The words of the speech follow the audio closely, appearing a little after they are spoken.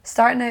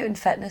Starting out in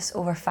fitness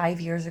over 5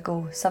 years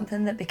ago,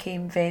 something that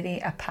became very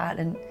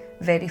apparent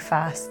very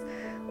fast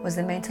was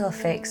the mental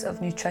effects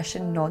of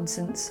nutrition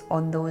nonsense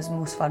on those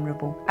most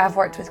vulnerable. I've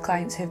worked with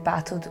clients who've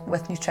battled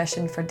with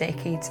nutrition for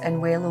decades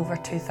and well over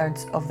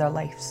 2/3 of their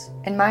lives.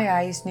 In my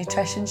eyes,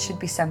 nutrition should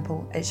be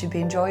simple, it should be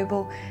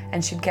enjoyable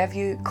and should give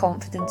you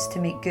confidence to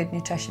make good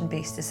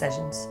nutrition-based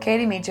decisions.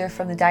 Kerry Major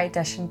from the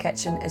Dietitian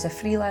Kitchen is a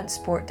freelance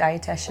sport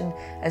dietitian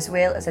as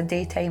well as a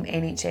daytime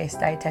NHS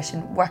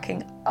dietitian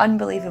working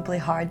unbelievably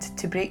hard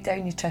to break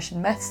down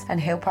nutrition myths and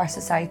help our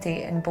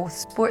society in both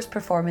sports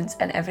performance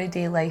and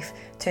everyday life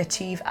to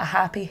achieve a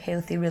happy,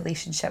 healthy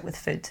relationship with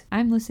food.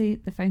 I'm Lucy,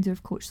 the founder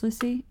of Coach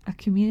Lucy, a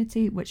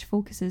community which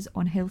focuses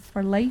on health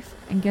for life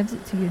and gives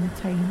it to you in the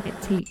time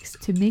it takes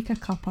to make a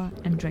cuppa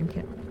and drink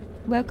it.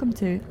 Welcome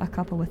to A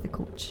Cuppa with the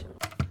Coach.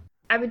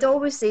 I would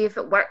always say if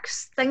it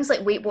works, things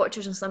like Weight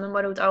Watchers and Slimming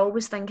World, I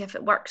always think if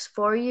it works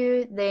for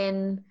you,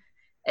 then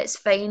it's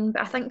fine.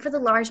 But I think for the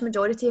large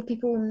majority of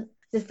people,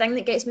 the thing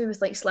that gets me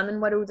with like Slimming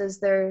World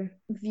is their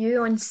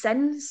view on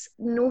sins.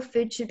 No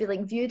food should be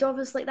like viewed of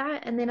us like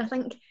that. And then I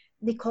think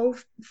they call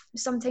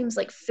sometimes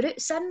like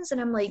fruit sins, and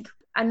I'm like,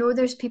 I know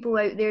there's people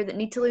out there that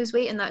need to lose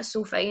weight and that's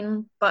so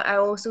fine, but I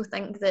also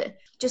think that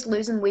just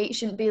losing weight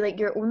shouldn't be like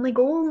your only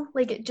goal.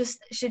 Like it just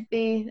should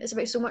be, it's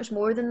about so much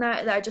more than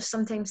that, that I just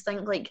sometimes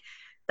think like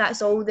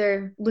that's all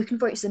they're looking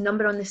for. It's the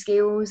number on the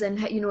scales and,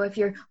 you know, if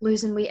you're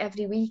losing weight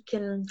every week.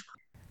 And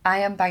I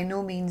am by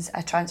no means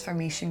a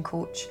transformation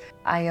coach.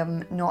 I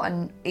am not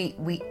an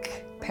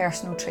 8-week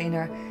personal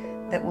trainer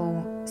that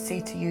will say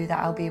to you that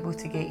I'll be able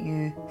to get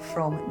you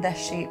from this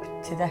shape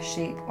to this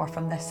shape or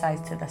from this size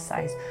to this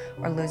size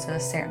or lose a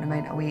certain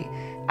amount of weight.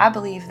 I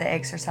believe that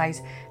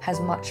exercise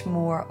has much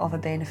more of a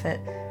benefit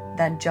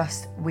than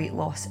just weight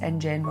loss in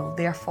general.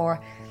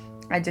 Therefore,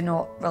 I do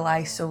not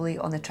rely solely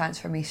on the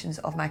transformations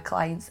of my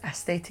clients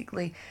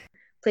aesthetically.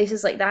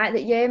 Places like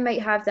that yeah,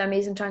 might have the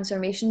amazing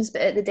transformations,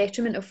 but at the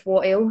detriment of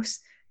what else?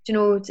 Do you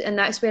know? And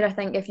that's where I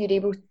think if you're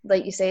able,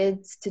 like you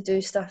said, to do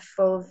stuff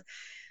of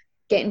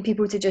getting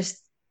people to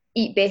just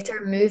eat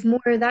better, move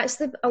more, that's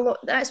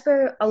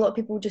where a lot of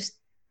people just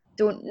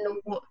don't know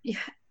what.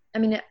 I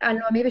mean, I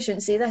know I maybe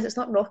shouldn't say this, it's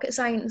not rocket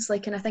science,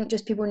 like, and I think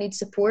just people need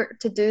support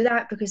to do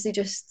that because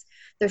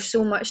there's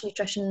so much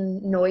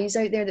nutrition noise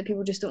out there that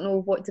people just don't know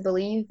what to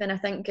believe, and I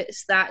think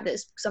it's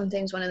that's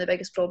sometimes one of the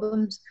biggest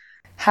problems.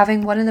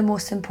 Having one of the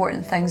most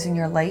important things in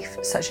your life,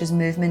 such as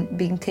movement,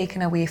 being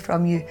taken away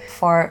from you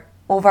for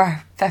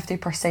over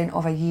 50%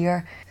 of a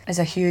year is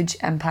a huge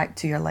impact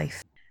to your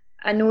life.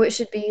 I know it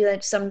should be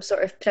like some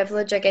sort of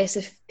privilege, I guess,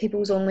 if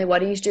people's only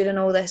worries during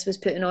all this was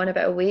putting on a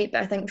bit of weight,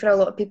 but I think for a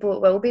lot of people it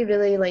will be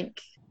really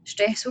like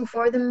stressful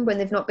for them when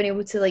they've not been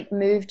able to like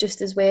move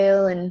just as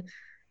well and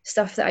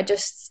stuff that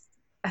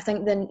I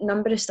think the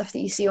number of stuff that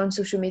you see on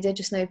social media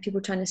just now,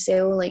 people trying to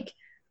sell, like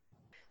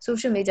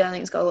social media, I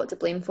think it's got a lot to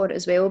blame for it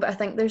as well, but I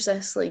think there's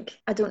this like,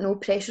 I don't know,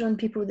 pressure on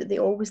people that they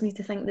always need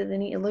to think that they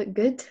need to look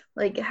good.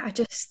 Like I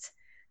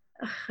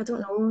don't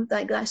know,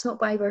 like that's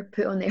not why we're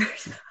put on the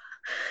earth.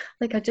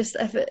 Like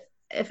if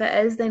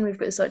it is, then we've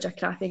got such a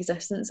crappy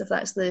existence. If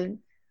that's the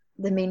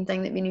main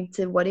thing that we need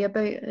to worry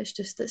about,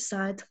 it's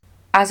sad.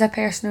 As a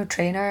personal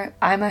trainer,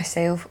 I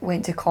myself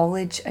went to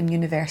college and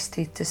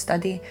university to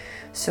study,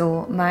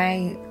 so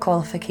my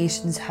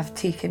qualifications have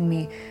taken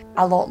me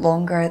a lot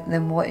longer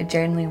than what it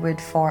generally would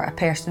for a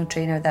personal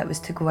trainer that was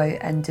to go out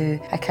and do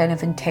a kind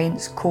of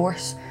intense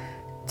course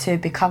to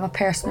become a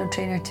personal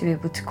trainer to be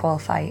able to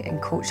qualify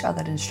and coach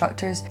other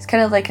instructors. It's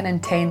kind of like an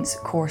intense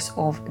course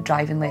of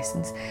driving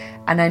lessons.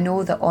 And I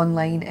know that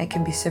online it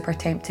can be super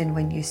tempting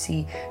when you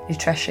see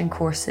nutrition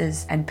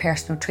courses and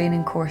personal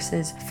training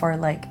courses for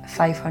like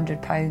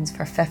 £500,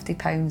 for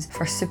 £50,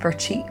 for super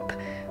cheap.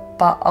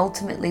 But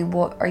ultimately,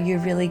 what are you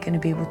really going to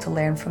be able to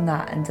learn from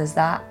that? And does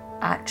that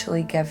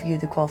actually give you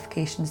the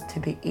qualifications to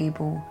be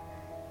able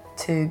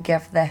to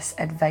give this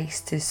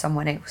advice to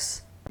someone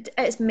else?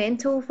 It's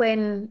mental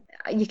when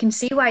you can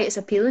see why it's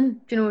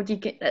appealing. You know, you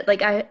can,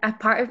 like a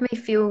part of me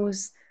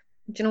feels,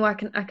 you know, I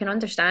can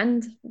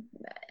understand.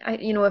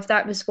 You know, if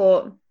that was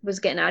what was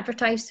getting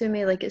advertised to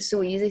me, like it's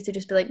so easy to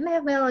just be like,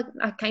 well,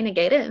 I kind of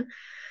get it.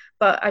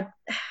 But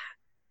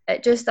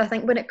I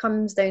think when it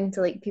comes down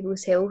to like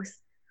people's health,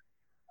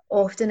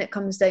 often it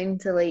comes down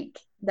to like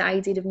the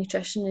idea of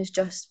nutrition is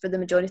just, for the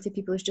majority of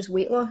people, is just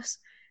weight loss.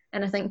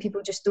 And I think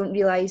people just don't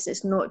realise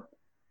it's not,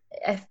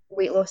 if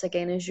weight loss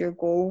again is your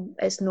goal,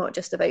 it's not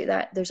just about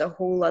that. There's a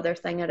whole other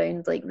thing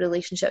around like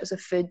relationships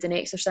with food and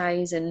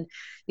exercise, and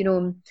you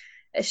know,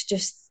 it's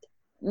just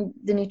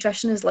the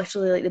nutrition is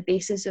literally like the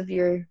basis of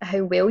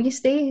how well you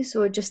stay.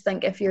 So I just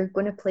think if you're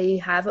going to play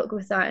havoc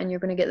with that and you're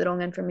going to get the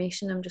wrong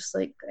information, I'm just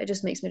like, it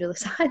just makes me really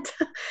sad.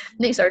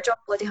 Makes our job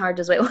bloody hard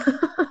as well.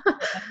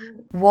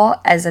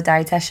 What is a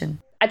dietitian?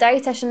 A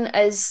dietitian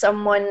is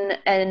someone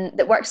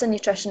that works in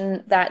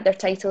nutrition that their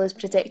title is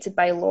protected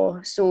by law.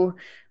 So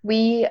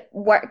We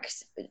work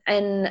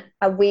in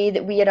a way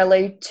that we are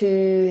allowed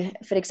to,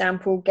 for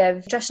example, give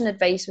nutrition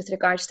advice with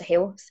regards to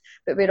health,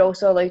 but we're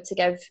also allowed to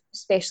give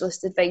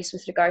specialist advice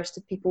with regards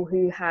to people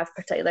who have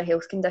particular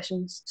health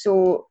conditions.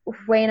 So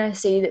when I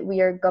say that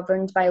we are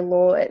governed by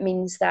law, it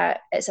means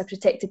that it's a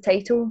protected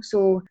title.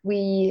 So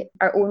we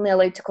are only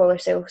allowed to call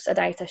ourselves a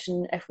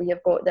dietitian if we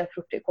have got the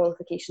appropriate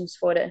qualifications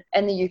for it.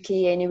 In the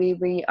UK anyway,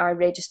 we are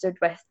registered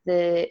with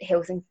the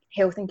Health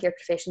and Care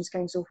Professions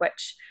Council,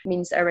 which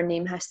means our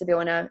name has to be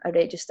on a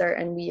register,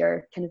 and we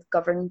are kind of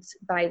governed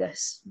by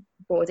this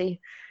body.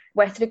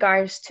 With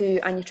regards to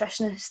a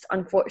nutritionist,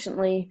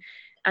 unfortunately,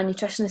 a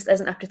nutritionist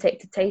isn't a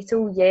protected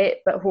title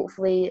yet, but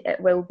hopefully it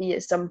will be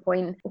at some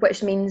point,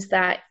 which means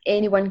that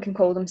anyone can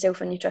call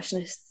themselves a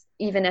nutritionist,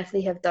 even if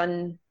they have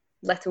done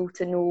little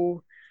to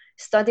no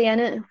study in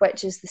it,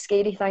 which is the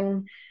scary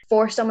thing.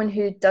 For someone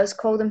who does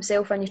call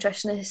themselves a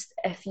nutritionist,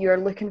 if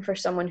you're looking for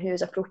someone who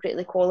is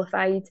appropriately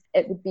qualified,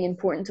 it would be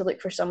important to look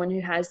for someone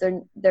who has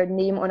their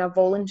name on a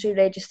voluntary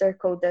register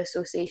called the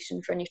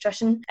Association for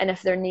Nutrition. And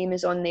if their name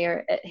is on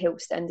there, it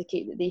helps to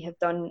indicate that they have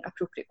done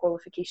appropriate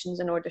qualifications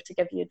in order to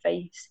give you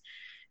advice.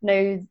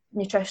 Now,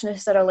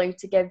 nutritionists are allowed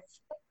to give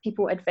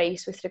people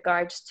advice with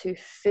regards to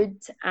food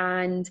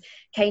and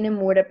kind of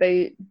more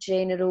about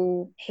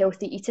general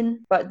healthy eating,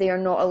 but they are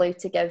not allowed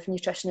to give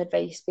nutrition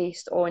advice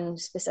based on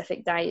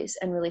specific diets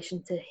in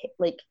relation to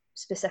like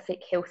specific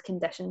health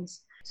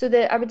conditions. So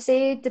I would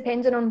say,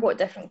 depending on what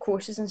different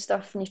courses and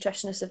stuff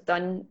nutritionists have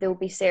done, there'll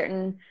be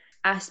certain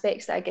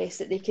aspects that I guess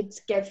that they could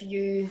give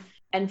you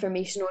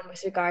information on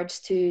with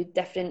regards to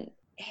different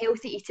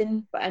healthy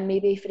eating, but and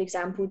maybe, for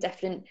example,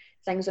 different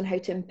things on how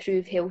to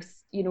improve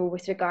health, you know,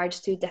 with regards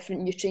to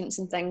different nutrients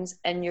and things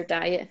in your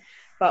diet.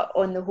 But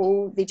on the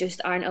whole, they just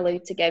aren't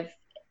allowed to give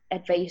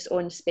advice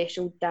on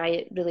special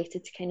diet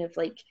related to kind of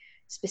like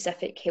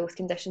specific health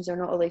conditions. They're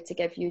not allowed to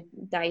give you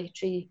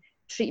dietary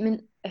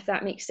treatment, if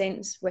that makes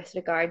sense, with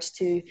regards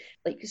to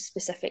like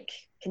specific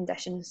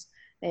conditions.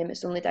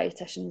 It's only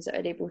dietitians that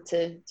are able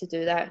to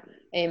do that,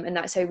 and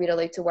that's how we're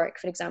allowed to work,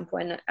 for example,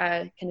 in a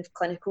kind of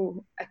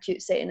clinical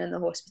acute setting in the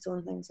hospital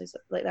and things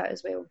like that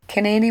as well.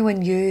 Can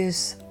anyone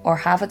use or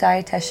have a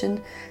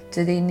dietitian?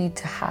 Do they need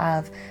to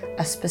have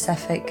a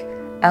specific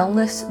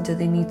illness? Do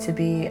they need to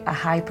be a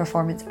high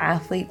performance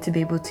athlete to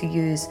be able to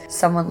use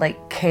someone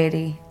like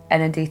Kerry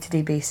on a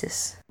day-to-day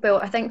basis?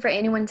 Well, I think for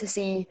anyone to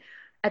see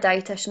a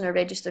dietitian or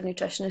registered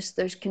nutritionist,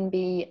 there can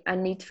be a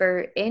need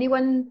for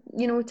anyone,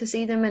 you know, to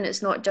see them, and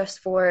it's not just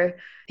for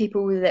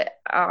people that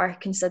are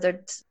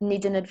considered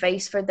needing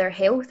advice for their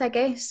health, I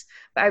guess.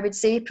 But I would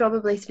say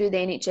probably through the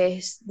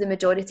NHS, the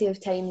majority of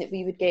time that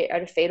we would get a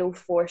referral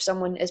for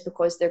someone is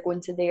because they're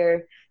going to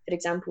their, for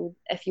example,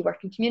 if you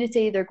work in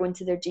community, they're going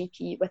to their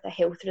GP with a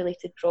health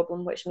related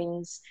problem, which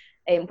means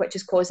which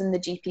is causing the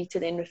GP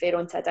to then refer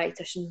on to a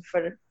dietitian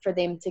for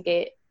them to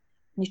get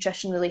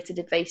nutrition related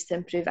advice to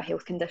improve a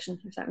health condition,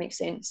 if that makes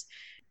sense.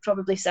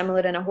 Probably similar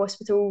in a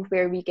hospital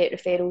where we get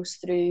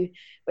referrals through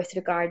with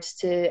regards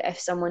to if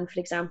someone, for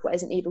example,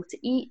 isn't able to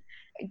eat,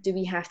 do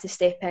we have to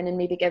step in and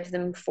maybe give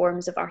them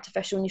forms of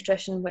artificial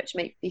nutrition, which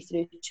might be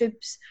through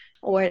tubes,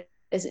 or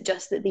is it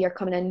just that they are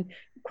coming in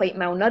quite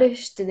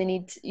malnourished? Do they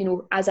need, you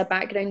know, as a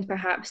background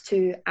perhaps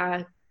to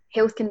a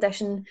health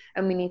condition,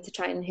 and we need to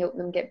try and help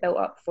them get built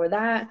up for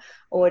that?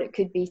 Or it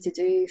could be to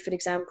do, for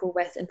example,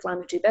 with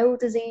inflammatory bowel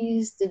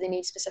disease. Do they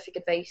need specific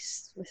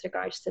advice with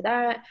regards to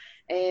that?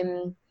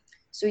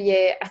 So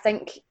yeah, I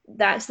think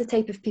that's the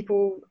type of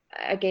people,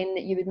 again,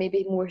 that you would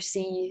maybe more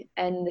see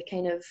in the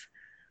kind of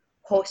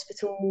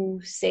hospital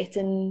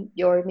setting,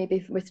 or maybe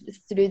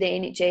through the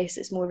NHS,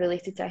 it's more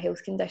related to a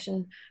health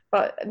condition.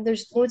 But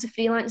there's loads of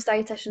freelance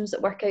dietitians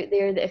that work out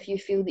there that if you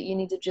feel that you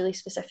needed really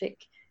specific,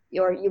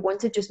 or you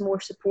wanted just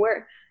more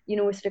support, you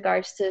know, with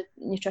regards to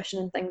nutrition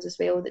and things as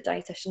well, that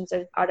dietitians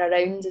are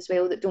around as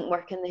well that don't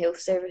work in the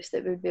health service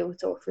that would be able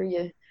to offer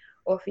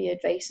you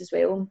advice as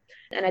well.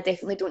 And I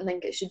definitely don't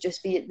think it should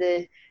just be at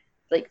the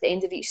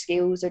end of each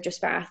scales or just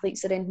for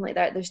athletes or anything like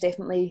that. There's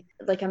definitely,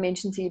 like I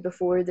mentioned to you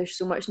before, there's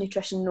so much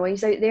nutrition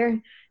noise out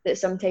there that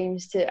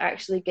sometimes to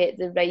actually get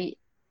the right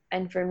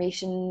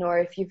information, or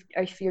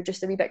if you're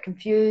just a wee bit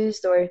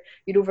confused or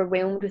you're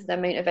overwhelmed with the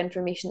amount of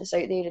information that's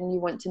out there and you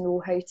want to know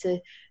how to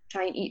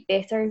try and eat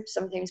better,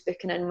 sometimes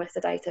booking in with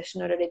a dietitian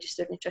or a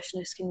registered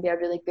nutritionist can be a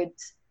really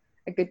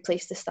good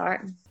place to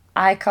start.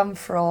 I come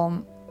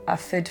from a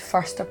food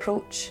first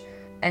approach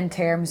in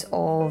terms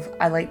of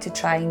I like to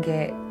try and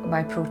get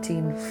my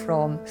protein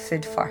from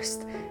food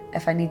first.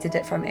 If I needed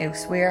it from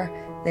elsewhere,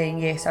 then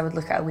yes, I would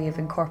look at a way of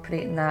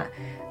incorporating that.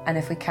 And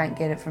if we can't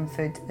get it from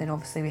food, then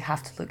obviously we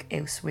have to look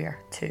elsewhere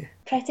too.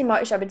 Pretty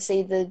much, I would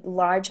say the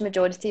large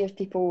majority of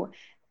people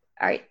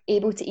are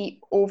able to eat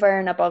over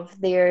and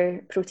above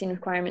their protein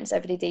requirements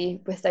every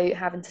day without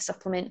having to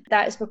supplement.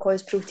 That is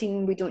because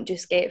protein we don't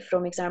just get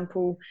from,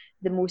 example,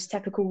 the most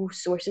typical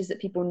sources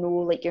that people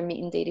know, like your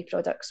meat and dairy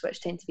products,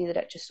 which tend to be the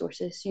richest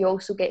sources. You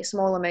also get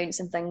small amounts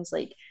in things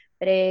like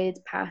bread,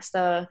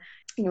 pasta,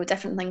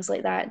 different things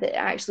like that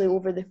actually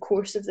over the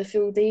course of the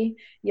full day,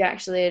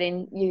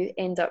 you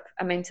end up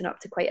amounting up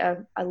to quite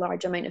a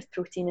large amount of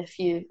protein if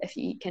you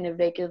eat kind of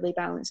regularly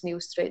balanced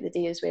meals throughout the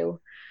day as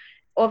well.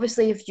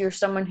 Obviously, if you're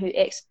someone who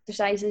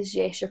exercises,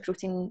 yes, your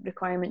protein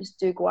requirements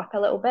do go up a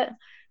little bit,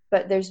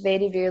 but there's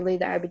very rarely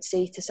that I would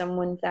say to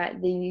someone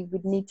that they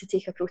would need to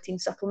take a protein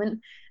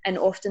supplement. And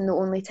often the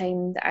only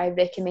time that I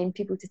recommend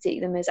people to take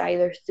them is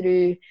either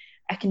through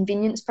a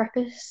convenience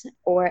purpose,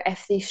 or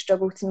if they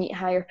struggle to meet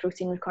higher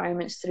protein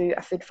requirements through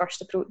a food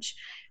first approach.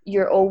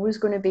 You're always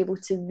going to be able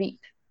to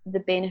reap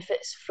the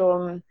benefits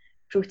from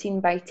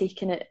protein by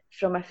taking it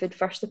from a food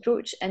first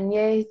approach. And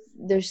yeah,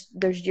 there's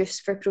use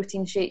for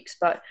protein shakes,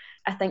 but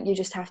I think you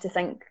just have to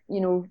think,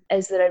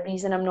 is there a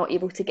reason I'm not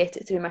able to get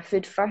it through my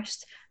food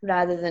first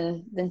rather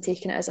than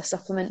taking it as a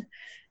supplement?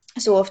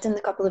 So often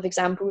the couple of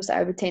examples that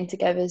I would tend to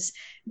give is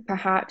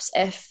perhaps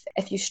if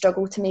you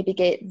struggle to maybe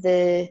get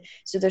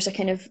so there's a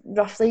kind of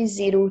roughly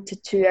 0 to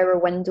 2 hour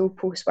window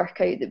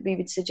post-workout that we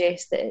would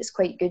suggest that it's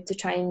quite good to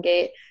try and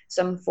get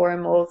some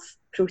form of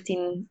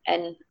protein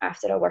in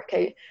after a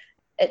workout.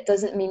 It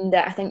doesn't mean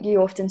that, I think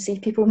you often see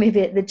people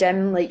maybe at the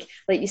gym, like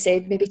you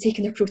said, maybe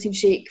taking their protein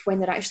shake when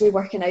they're actually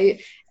working out.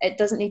 It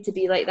doesn't need to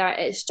be like that.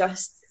 It's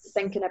just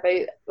thinking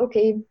about,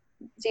 okay,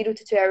 0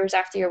 to 2 hours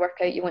after your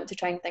workout, you want to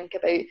try and think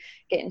about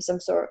getting some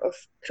sort of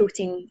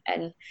protein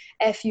in.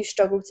 If you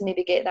struggle to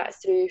maybe get that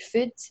through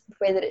food,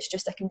 whether it's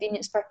just a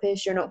convenience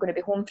purpose, you're not going to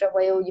be home for a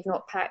while, you've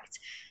not packed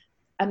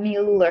a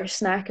meal or a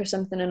snack or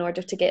something in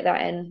order to get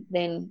that in,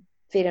 then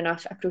fair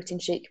enough, a protein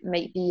shake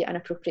might be an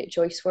appropriate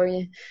choice for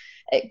you.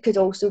 It could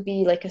also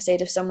be, like I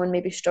said, if someone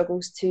maybe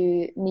struggles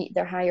to meet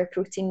their higher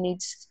protein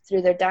needs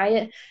through their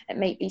diet, it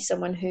might be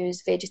someone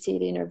who's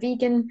vegetarian or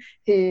vegan,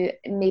 who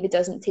maybe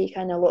doesn't take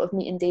in a lot of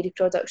meat and dairy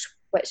products,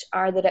 which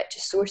are the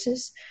richest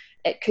sources.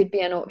 It could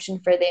be an option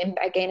for them.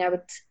 But again, I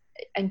would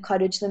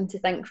encourage them to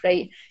think,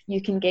 right,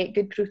 you can get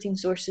good protein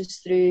sources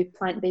through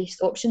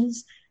plant-based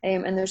options.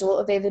 And there's a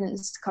lot of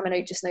evidence coming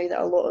out just now that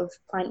a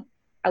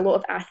lot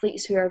of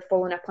athletes who are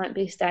following a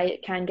plant-based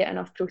diet can get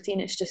enough protein.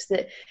 It's just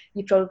that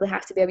you probably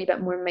have to be a wee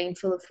bit more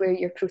mindful of where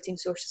your protein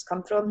sources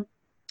come from.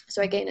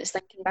 So again, it's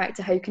thinking back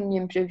to how can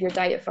you improve your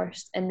diet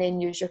first and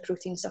then use your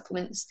protein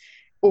supplements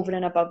over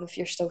and above if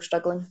you're still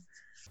struggling.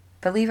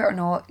 Believe it or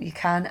not, you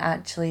can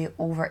actually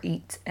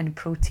overeat in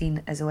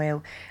protein as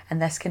well,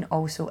 and this can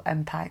also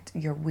impact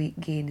your weight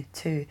gain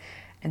too,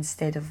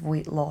 instead of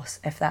weight loss,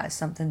 if that is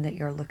something that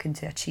you're looking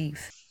to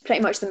achieve.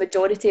 Pretty much the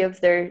majority of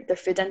their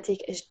food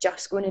intake is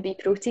just going to be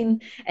protein,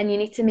 and you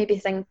need to maybe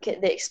think at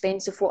the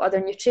expense of what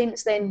other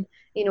nutrients then,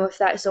 if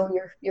that's all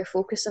you're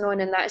focusing on.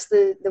 And that's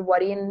the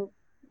worrying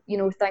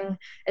thing.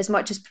 As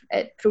much as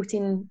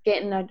protein,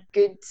 getting a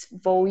good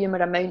volume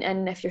or amount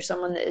in, if you're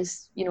someone that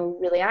is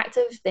really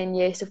active, then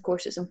yes, of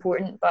course it's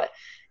important, but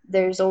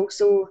there's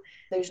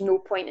no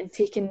point in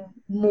taking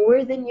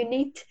more than you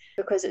need,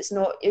 because it's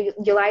not,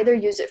 you'll either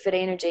use it for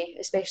energy,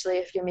 especially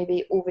if you're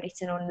maybe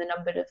overeating on the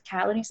number of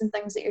calories and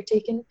things that you're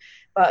taking,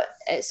 but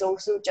it's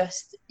also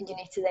just, you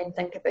need to then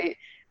think about,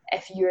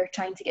 if you're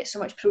trying to get so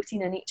much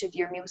protein in each of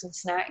your meals and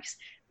snacks,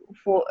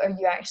 what are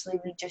you actually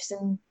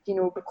reducing,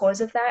 because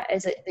of that?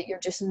 Is it that you're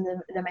reducing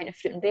the amount of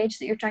fruit and veg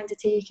that you're trying to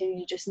take? Are you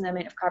reducing the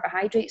amount of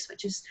carbohydrates,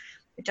 which is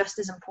just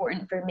as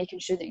important for making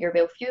sure that you're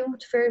well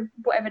fueled for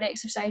whatever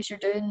exercise you're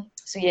doing?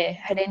 So yeah,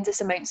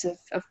 horrendous amounts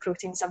of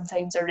protein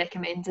sometimes are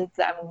recommended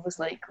that I'm always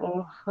like,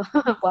 oh,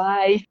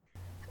 why?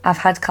 I've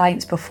had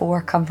clients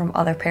before come from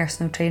other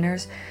personal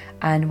trainers,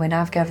 and when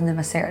I've given them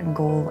a certain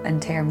goal in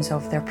terms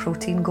of their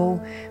protein goal,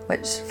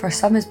 which for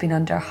some has been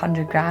under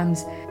 100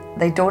 grams,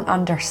 they don't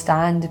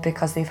understand,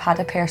 because they've had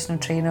a personal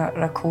trainer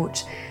or a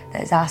coach that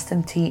has asked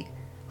them to eat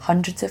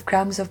hundreds of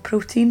grams of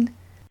protein.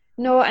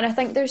 No, and I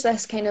think there's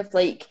this kind of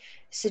like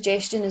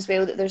suggestion as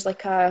well that there's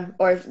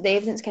or the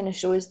evidence kind of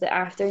shows that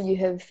after you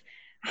have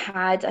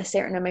had a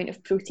certain amount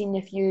of protein,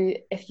 if you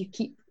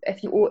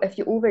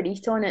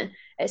overeat on it,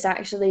 it's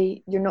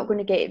actually, you're not going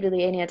to get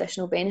really any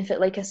additional benefit.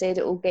 Like I said,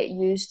 it will get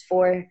used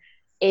for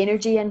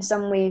energy in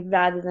some way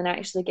rather than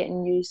actually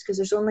getting used, because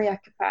there's only a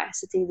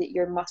capacity that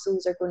your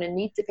muscles are going to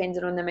need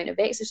depending on the amount of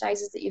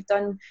exercises that you've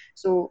done.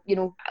 So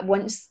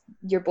once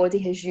your body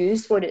has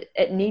used what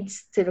it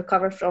needs to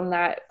recover from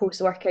that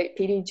post-workout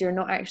period, you're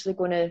not actually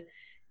going to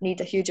need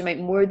a huge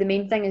amount more. The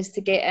main thing is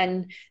to get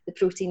in the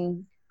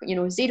protein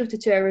 0 to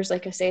 2 hours,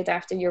 like I said,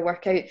 after your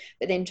workout,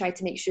 but then try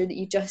to make sure that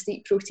you just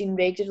eat protein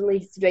regularly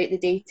throughout the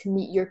day to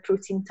meet your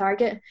protein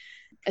target.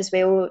 As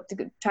well,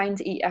 trying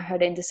to eat a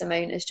horrendous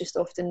amount is just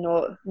often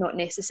not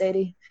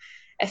necessary.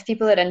 If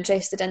people are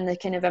interested in the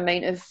kind of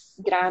amount of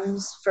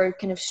grams for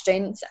kind of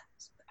strength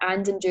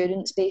and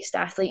endurance based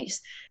athletes,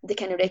 the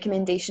kind of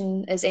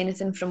recommendation is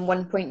anything from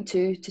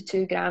 1.2 to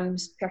 2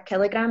 grams per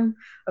kilogram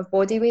of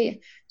body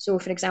weight. So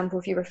for example,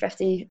 if you were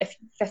 50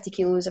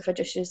 kilos, if I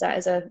just use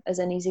that as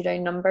an easy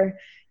round number,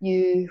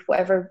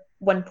 whatever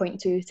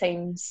 1.2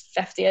 times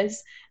 50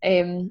 is,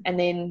 and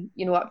then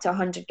up to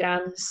 100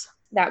 grams,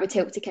 that would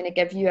help to kind of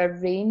give you a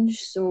range.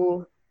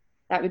 So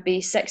that would be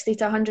 60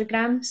 to 100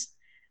 grams.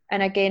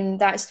 And again,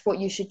 that's what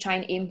you should try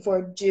and aim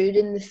for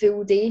during the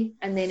full day.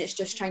 And then it's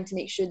just trying to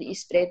make sure that you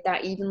spread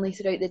that evenly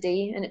throughout the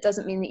day. And it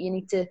doesn't mean that you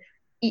need to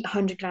eat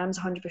 100 grams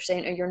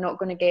 100%, or you're not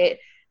going to get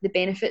the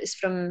benefits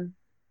from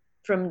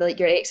like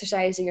your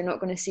exercise, or you're not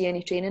going to see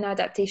any training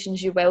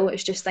adaptations. You will.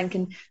 It's just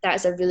thinking that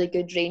is a really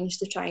good range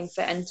to try and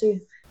fit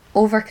into.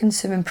 Over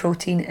consuming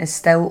protein is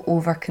still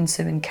over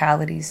consuming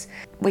calories.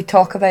 We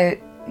talk about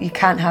you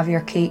can't have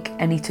your cake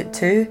and eat it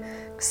too.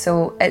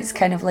 So it's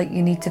kind of like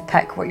you need to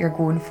pick what you're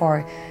going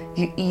for.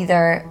 You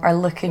either are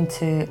looking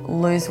to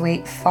lose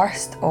weight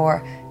first,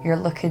 or you're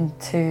looking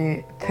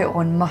to put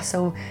on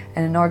muscle,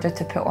 and in order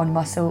to put on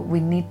muscle we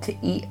need to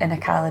eat in a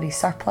calorie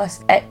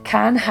surplus. It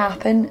can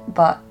happen,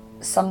 but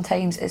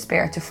sometimes it's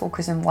better to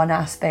focus on one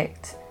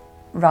aspect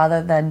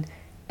rather than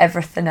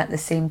everything at the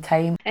same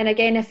time. And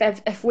again,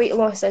 if weight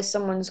loss is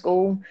someone's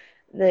goal,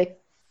 the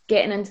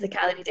getting into the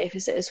calorie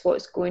deficit is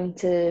what's going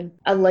to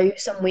allow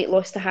some weight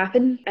loss to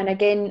happen. And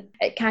again,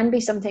 it can be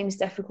sometimes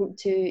difficult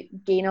to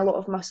gain a lot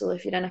of muscle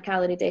if you're in a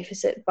calorie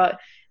deficit, but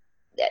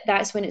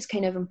that's when it's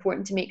kind of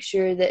important to make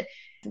sure that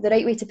the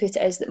right way to put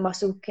it is that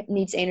muscle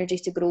needs energy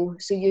to grow.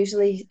 So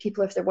usually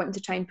people, if they're wanting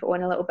to try and put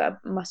on a little bit of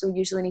muscle,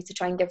 usually need to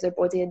try and give their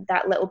body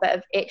that little bit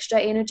of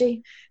extra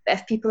energy. But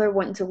if people are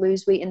wanting to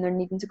lose weight and they're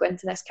needing to go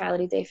into this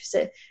calorie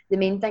deficit, the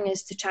main thing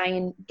is to try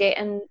and get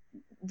in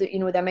the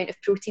amount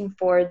of protein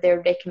for their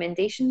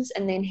recommendations,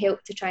 and then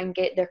help to try and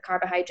get their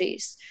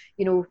carbohydrates,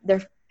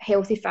 their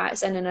healthy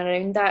fats in and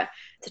around that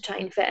to try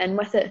and fit in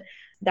with it.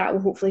 That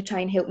will hopefully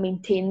try and help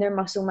maintain their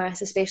muscle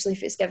mass, especially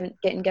if it's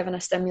getting given a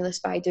stimulus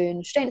by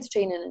doing strength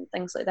training and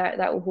things like that.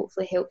 That will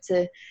hopefully help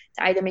to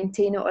either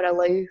maintain it or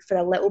allow for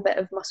a little bit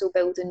of muscle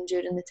building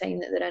during the time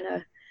that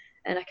they're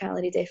in a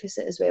calorie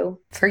deficit as well.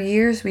 For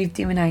years we've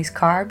demonised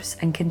carbs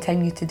and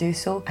continue to do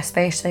so,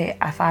 especially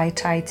if I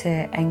try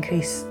to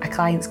increase a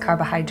client's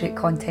carbohydrate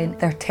content.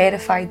 They're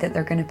terrified that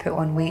they're going to put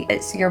on weight.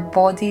 It's your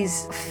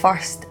body's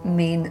first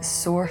main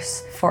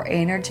source for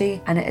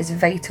energy, and it is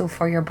vital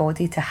for your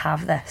body to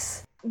have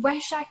this.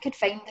 Wish I could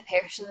find the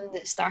person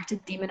that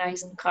started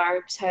demonising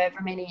carbs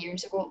however many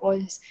years ago it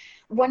was.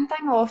 One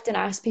thing I often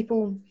ask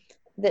people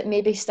that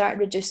maybe start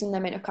reducing the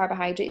amount of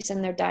carbohydrates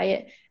in their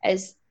diet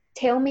is,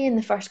 tell me in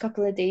the first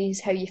couple of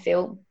days how you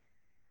felt.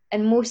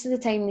 And most of the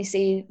time they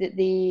say that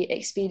they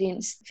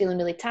experience feeling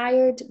really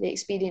tired, they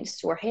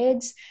experience sore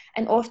heads,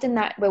 and often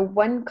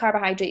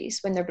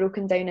carbohydrates, when they're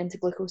broken down into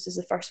glucose, is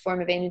the first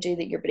form of energy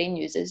that your brain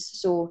uses.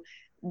 So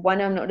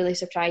I'm not really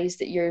surprised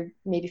that you're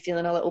maybe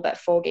feeling a little bit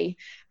foggy,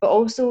 but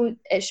also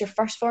it's your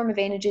first form of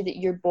energy that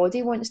your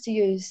body wants to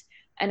use.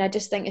 And I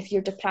just think if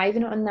you're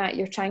depriving it on that,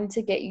 you're trying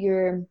to get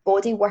your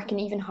body working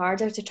even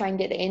harder to try and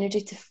get the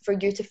energy for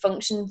you to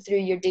function through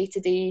your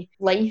day-to-day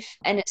life.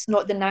 And it's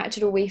not the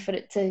natural way for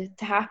it to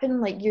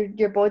happen. Like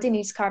your body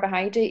needs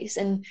carbohydrates,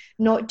 and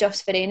not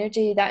just for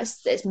energy.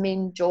 That's its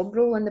main job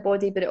role in the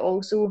body, but it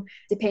also,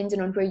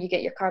 depending on where you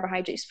get your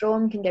carbohydrates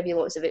from, can give you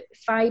lots of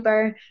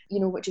fibre,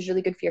 which is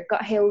really good for your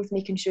gut health,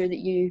 making sure that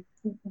you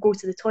go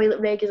to the toilet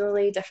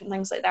regularly, different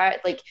things like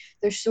that. Like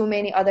there's so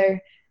many other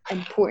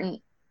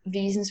important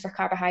reasons for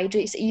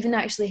carbohydrates. It even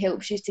actually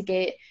helps you to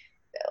get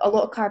a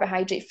lot of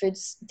carbohydrate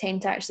foods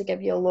tend to actually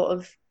give you a lot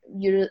of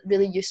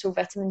really useful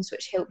vitamins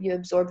which help you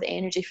absorb the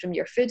energy from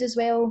your food as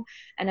well.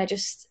 And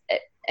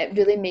it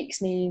really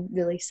makes me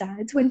really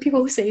sad when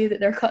people say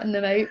that they're cutting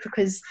them out,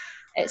 because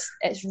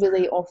it's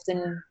really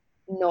often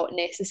not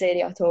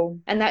necessary at all.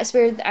 And that's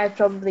where I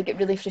probably get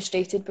really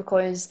frustrated,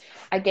 because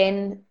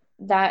again,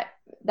 that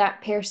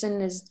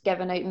person is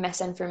giving out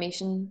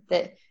misinformation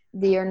that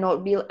they are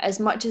not real.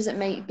 As much as it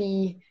might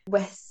be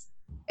with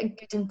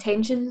good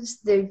intentions,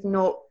 they're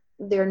not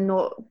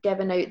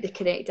giving out the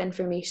correct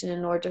information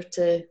in order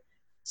to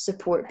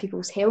support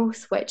people's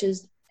health, which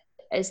is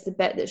the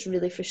bit that's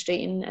really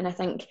frustrating. And I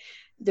think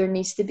there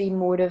needs to be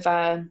more of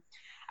I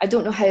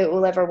don't know how it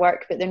will ever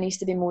work, but there needs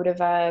to be more of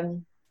a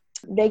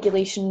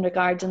regulation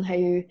regarding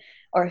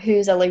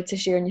who's allowed to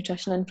share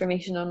nutrition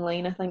information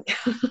online, I think.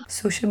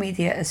 Social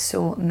media is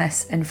so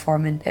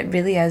misinforming. It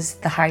really is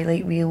the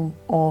highlight reel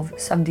of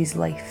somebody's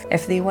life.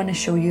 If they want to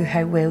show you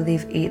how well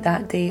they've ate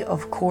that day,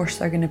 of course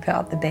they're going to put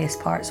up the best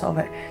parts of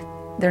it.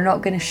 They're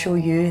not going to show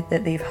you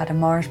that they've had a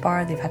Mars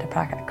bar, they've had a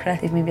packet of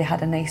crisps, they've maybe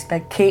had a nice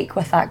big cake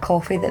with that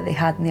coffee that they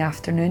had in the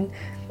afternoon.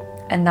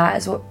 And that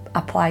is what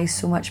applies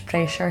so much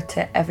pressure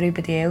to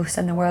everybody else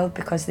in the world,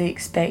 because they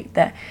expect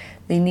that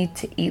they need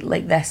to eat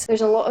like this.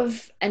 There's a lot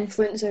of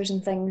influencers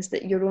and things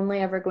that you're only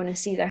ever going to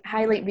see the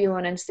highlight reel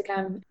on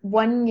Instagram.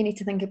 One, you need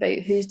to think about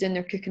who's doing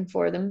their cooking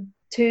for them.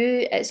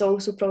 Two, it's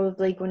also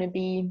probably going to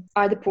be,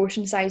 are the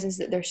portion sizes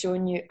that they're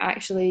showing you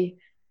actually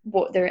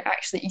what they're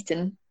actually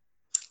eating,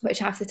 which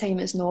half the time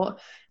it's not.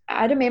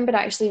 I remember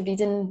actually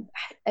reading,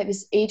 it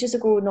was ages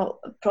ago,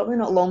 probably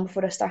not long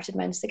before I started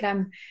my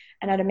Instagram,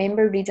 and I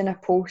remember reading a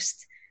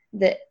post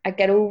that a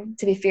girl,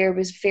 to be fair,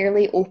 was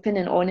fairly open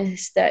and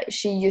honest that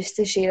she used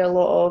to share a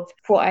lot of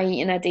what I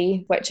eat in a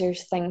day, which are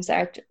things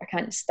that I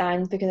can't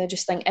stand, because I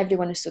just think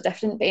everyone is so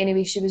different. But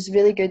anyway, she was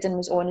really good and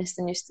was honest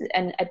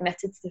and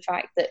admitted to the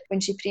fact that when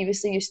she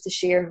previously used to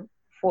share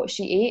what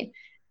she ate,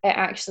 it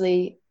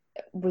actually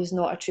was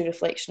not a true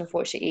reflection of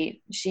what she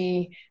ate.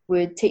 She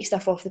would take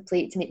stuff off the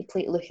plate to make the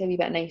plate look a wee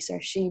bit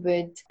nicer. She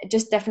would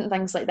just different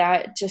things like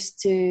that, just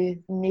to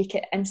make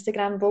it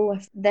Instagrammable.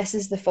 If this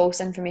is the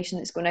false information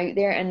that's going out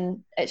there,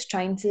 and it's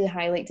trying to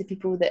highlight to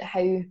people that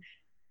how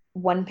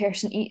one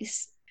person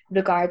eats,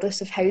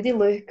 regardless of how they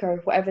look or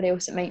whatever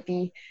else it might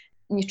be,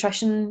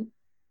 nutrition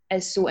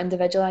is so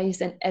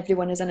individualized, and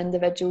everyone is an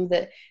individual,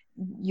 that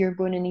you're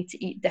going to need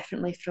to eat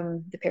differently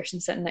from the person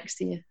sitting next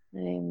to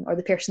you, or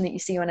the person that you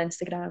see on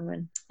Instagram,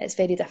 and it's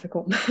very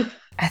difficult.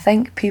 I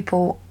think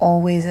people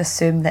always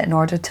assume that in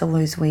order to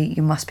lose weight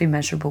you must be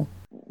miserable.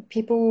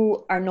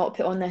 People are not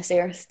put on this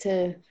earth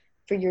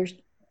for your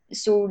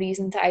sole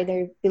reason to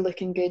either be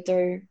looking good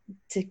or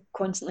to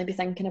constantly be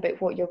thinking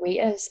about what your weight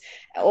is.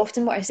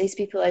 Often what I say to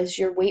people is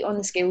your weight on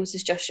the scales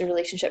is just your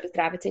relationship with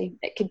gravity.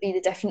 It could be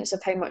the difference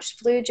of how much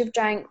fluid you've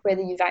drank,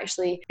 whether you've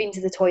actually been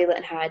to the toilet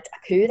and had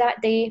a poo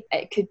that day.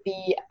 It could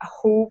be a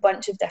whole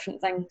bunch of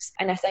different things.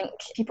 And I think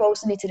people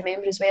also need to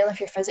remember as well,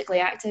 if you're physically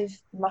active,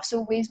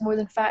 muscle weighs more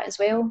than fat as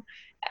well.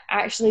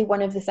 Actually,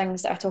 one of the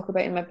things that I talk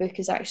about in my book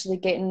is actually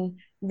getting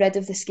rid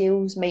of the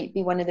scales might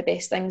be one of the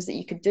best things that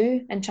you could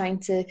do, and trying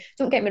to,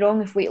 don't get me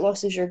wrong, if weight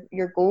loss is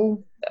your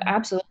goal,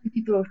 absolutely,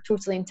 people are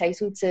totally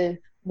entitled to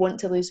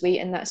want to lose weight,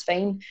 and that's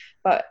fine.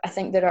 But I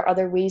think there are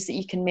other ways that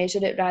you can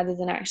measure it rather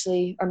than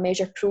actually, or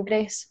measure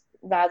progress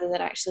rather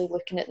than actually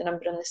looking at the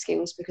number on the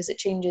scales, because it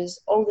changes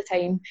all the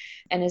time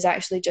and is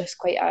actually just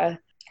quite a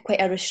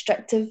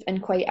restrictive,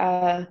 and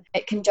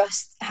it can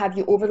just have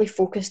you overly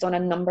focused on a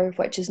number,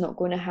 which is not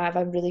going to have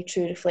a really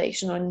true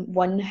reflection on,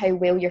 one, how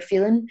well you're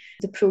feeling,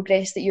 the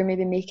progress that you're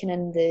maybe making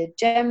in the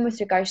gym with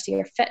regards to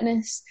your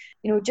fitness,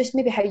 just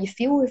maybe how you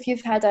feel. If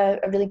you've had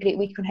a really great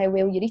week on how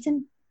well you're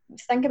eating,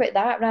 think about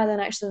that rather than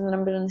actually the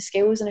number on the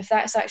scales. And if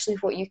that's actually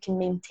what you can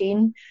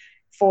maintain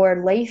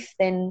for life,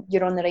 then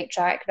you're on the right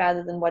track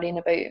rather than worrying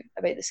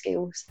about the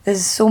scales.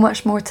 There's so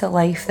much more to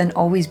life than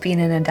always being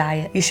in a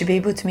diet. You should be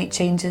able to make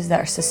changes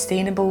that are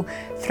sustainable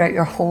throughout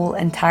your whole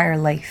entire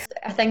life.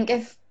 I think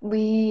if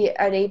we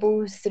are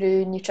able,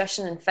 through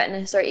nutrition and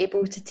fitness, are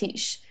able to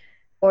teach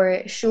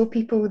or show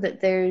people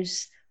that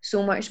there's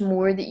so much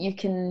more that you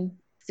can,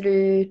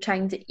 through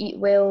trying to eat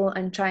well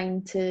and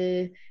trying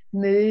to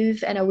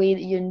move in a way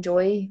that you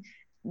enjoy,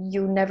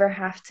 you'll never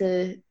have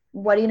to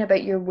worrying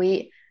about your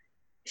weight.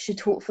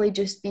 Should hopefully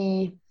just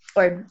be,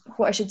 or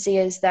what I should say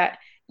is that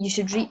you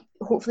should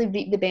hopefully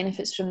reap the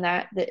benefits from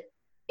that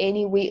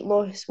any weight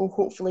loss will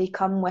hopefully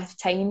come with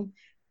time,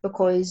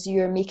 because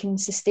you're making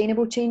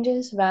sustainable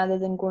changes rather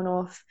than going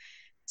off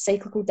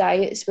cyclical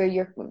diets where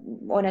you're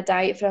on a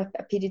diet for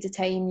a period of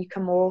time, you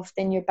come off,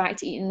 then you're back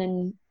to eating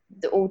in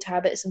the old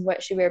habits in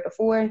which you were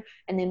before,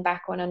 and then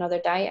back on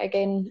another diet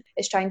again.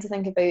 It's trying to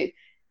think about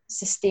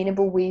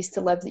sustainable ways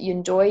to live that you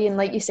enjoy. And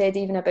like you said,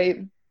 even about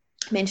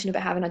mention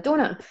about having a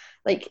donut,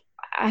 like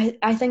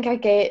I think I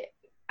get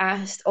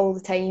asked all the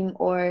time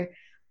or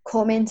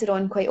commented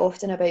on quite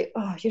often about,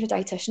 oh, you're a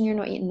dietitian, you're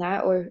not eating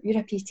that, or you're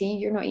a PT,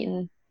 you're not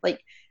eating,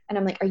 like, and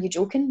I'm like, are you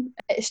joking?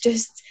 It's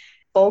just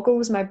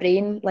boggles my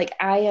brain. Like,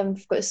 I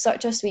have got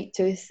such a sweet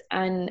tooth,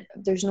 and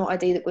there's not a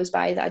day that goes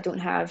by that I don't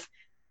have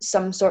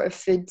some sort of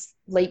food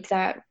like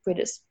that, where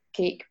it's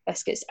cake,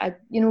 biscuits,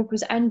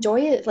 because I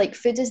enjoy it. Like,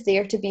 food is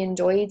there to be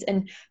enjoyed,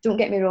 and don't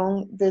get me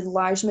wrong, the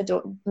large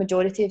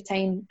majority of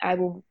time I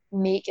will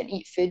make and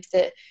eat food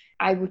that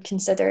I would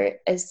consider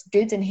as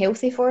good and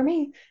healthy for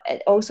me.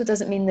 It also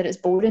doesn't mean that it's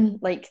boring.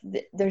 Like,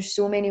 there's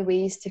so many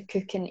ways to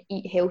cook and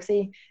eat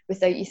healthy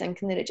without you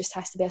thinking that it just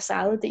has to be a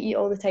salad that you eat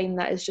all the time.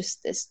 That is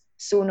just, it's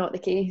so not the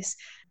case.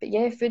 But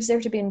yeah, food's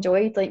there to be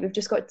enjoyed. Like, we've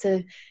just got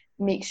to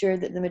make sure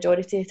that the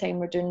majority of the time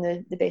we're doing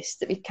the best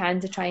that we can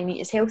to try and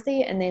eat as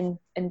healthy, and then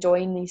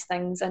enjoying these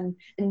things and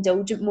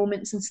indulgent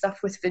moments and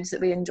stuff with foods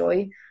that we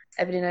enjoy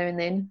every now and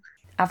then.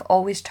 I've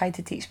always tried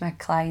to teach my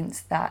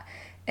clients that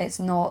it's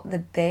not the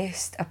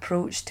best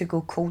approach to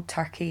go cold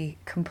turkey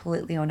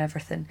completely on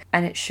everything,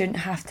 and it shouldn't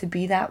have to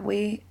be that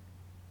way.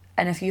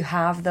 And if you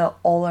have the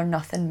all or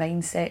nothing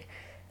mindset,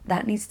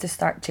 that needs to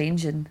start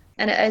changing.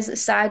 And it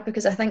is sad,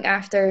 because I think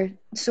after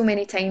so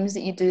many times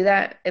that you do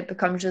that, it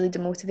becomes really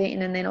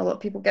demotivating, and then a lot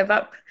of people give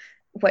up,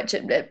 which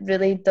it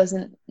really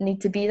doesn't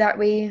need to be that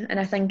way. And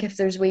I think if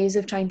there's ways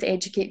of trying to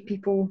educate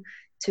people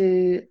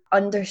to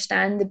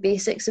understand the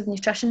basics of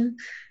nutrition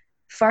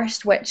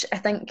first, which I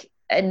think,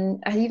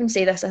 and I even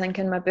say this, I think,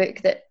 in my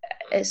book, that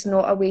it's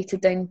not a way to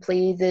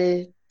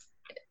downplay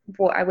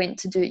what I went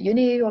to do at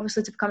uni,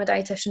 obviously, to become a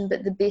dietitian,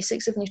 but the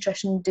basics of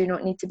nutrition do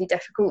not need to be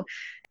difficult.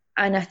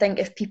 And I think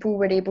if people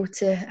were able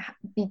to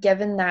be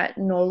given that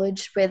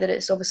knowledge, whether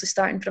it's obviously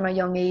starting from a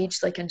young age,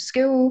 like in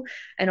school,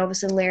 and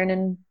obviously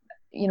learning,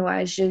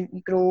 as you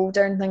grow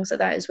older and things like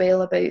that as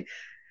well, about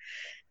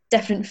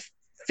different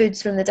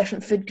foods from the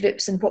different food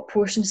groups and what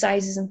portion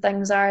sizes and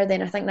things are,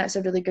 then I think that's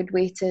a really good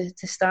way to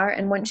start.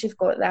 And once you've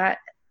got that,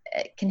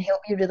 it can help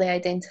you really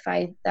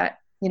identify that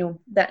you know,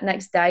 that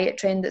next diet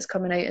trend that's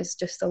coming out is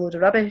just a load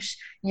of rubbish.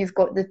 You've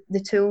got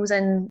the tools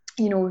in,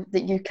 you know,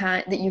 that you've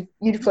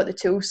got the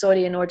tools,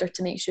 sorry, in order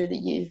to make sure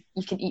that you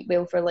can eat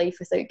well for life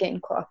without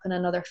getting caught up in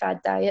another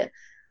fad diet.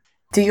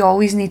 Do you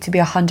always need to be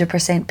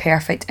 100%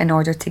 perfect in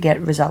order to get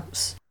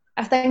results?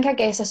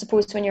 I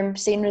suppose when you're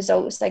seeing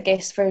results, I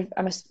guess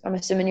I'm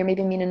assuming you're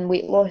maybe meaning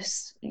weight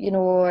loss, you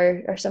know,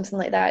 or something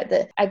like that,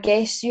 that I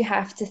guess you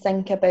have to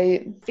think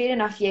about, fair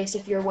enough, yes,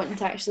 if you're wanting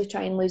to actually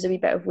try and lose a wee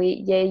bit of weight,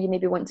 yeah, you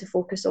maybe want to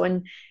focus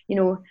on, you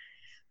know,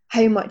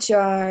 how much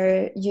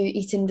are you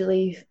eating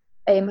really,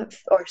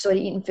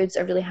 eating foods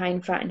that are really high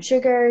in fat and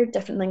sugar,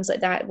 different things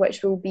like that,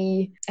 which will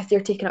be, if they're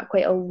taking up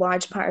quite a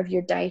large part of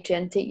your dietary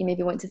intake, you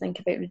maybe want to think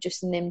about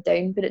reducing them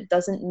down, but it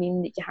doesn't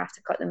mean that you have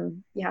to cut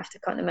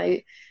them out.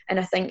 And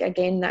I think,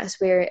 again, that's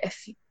where,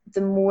 if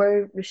the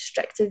more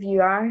restrictive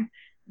you are,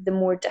 the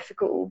more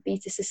difficult it will be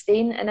to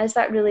sustain. And is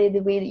that really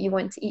the way that you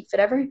want to eat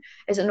forever?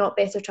 Is it not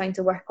better trying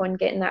to work on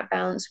getting that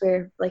balance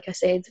where, like I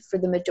said, for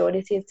the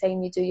majority of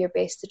time you do your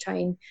best to try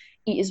and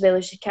eat as well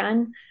as you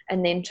can,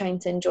 and then trying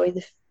to enjoy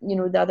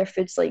the other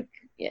foods, like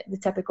the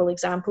typical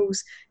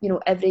examples, you know,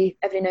 every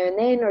now and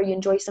then, or you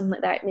enjoy something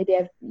like that, maybe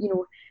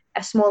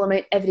a small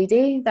amount every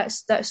day.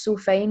 That's so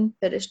fine,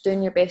 but it's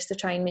doing your best to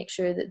try and make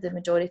sure that the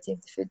majority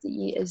of the food that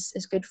you eat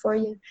is good for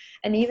you.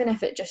 And even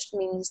if it just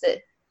means that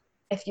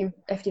if you're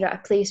at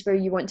a place where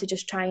you want to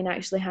just try and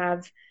actually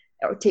have,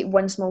 or take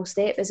one small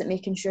step, is it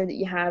making sure that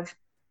you have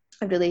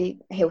a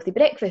really healthy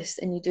breakfast,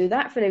 and you do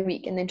that for a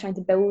week, and then trying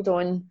to build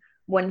on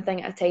one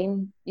thing at a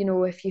time. You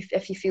know, if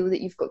you feel that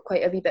you've got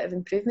quite a wee bit of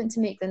improvement to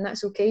make, then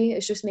that's okay.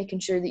 It's just making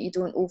sure that you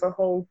don't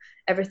overhaul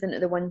everything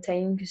at the one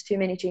time, because too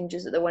many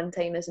changes at the one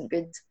time isn't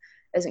good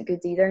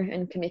either,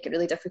 and can make it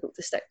really difficult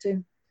to stick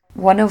to.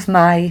 One of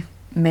my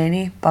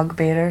many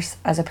bugbearers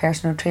as a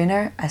personal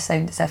trainer, I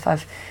sound as if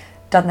I've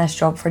done this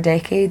job for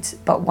decades,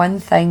 but one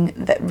thing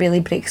that really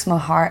breaks my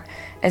heart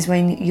is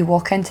when you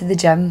walk into the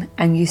gym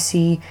and you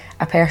see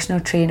a personal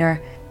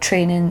trainer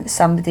training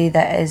somebody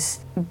that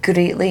is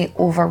greatly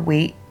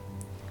overweight.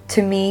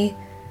 To me,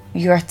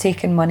 you're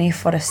taking money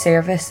for a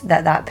service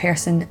that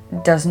person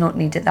does not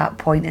need at that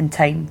point in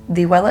time.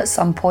 They will at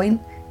some point,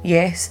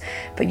 yes,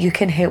 but you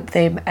can help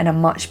them in a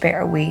much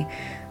better way.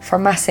 For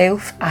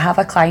myself, I have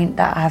a client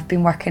that I have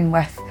been working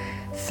with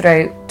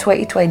throughout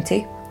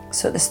 2020.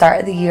 So at the start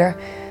of the year,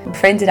 my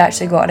friend had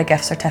actually got her a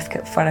gift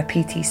certificate for a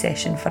PT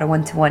session, for a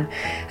one-to-one,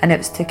 and it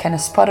was to kind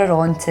of spur her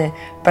on to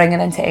bring her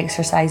into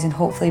exercise and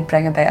hopefully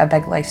bring about a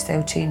big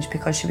lifestyle change,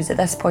 because she was at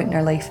this point in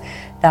her life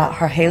that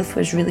her health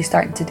was really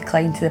starting to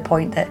decline, to the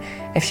point that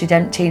if she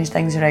didn't change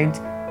things around,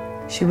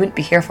 she wouldn't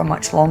be here for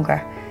much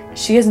longer.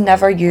 She has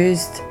never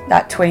used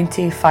that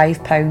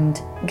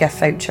 £25 gift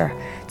voucher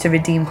to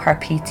redeem her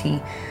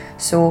PT.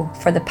 So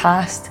for the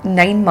past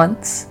 9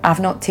 months, I've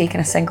not taken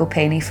a single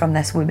penny from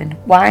this woman.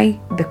 Why?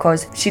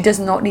 Because she does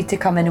not need to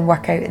come in and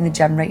work out in the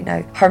gym right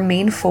now. Her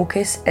main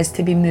focus is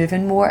to be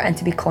moving more and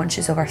to be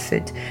conscious of her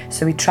food.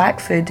 So we track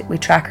food, we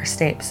track her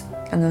steps.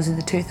 And those are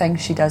the two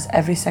things she does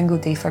every single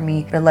day for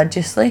me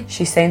religiously.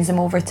 She sends them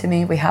over to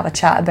me, we have a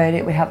chat about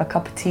it, we have a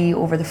cup of tea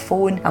over the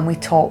phone, and we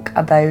talk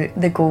about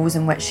the goals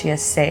in which she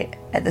has set.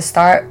 At the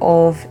start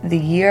of the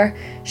year,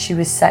 she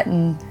was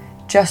sitting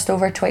just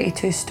over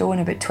 22 stone,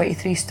 about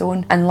 23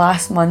 stone, and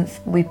last month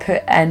we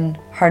put in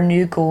her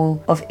new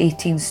goal of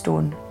 18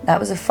 stone. That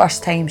was the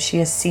first time she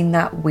has seen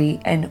that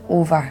weight in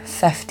over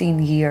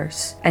 15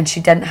 years, and she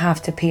didn't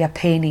have to pay a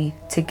penny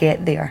to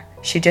get there.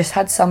 She just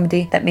had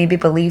somebody that maybe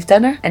believed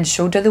in her and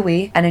showed her the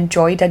way and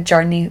enjoyed a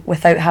journey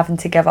without having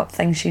to give up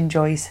things she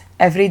enjoys.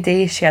 Every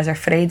day she has her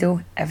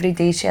Freddo, every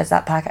day she has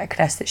that packet of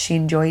crisps that she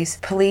enjoys.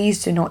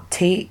 Please do not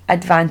take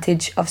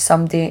advantage of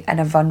somebody in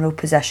a vulnerable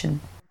position.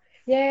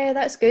 Yeah,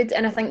 that's good.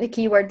 And I think the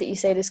key word that you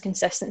said is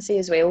consistency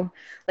as well.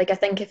 Like, I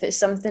think if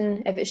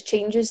it's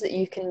changes that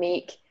you can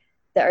make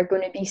that are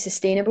going to be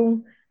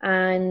sustainable,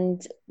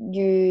 and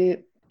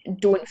you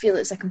don't feel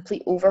it's a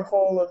complete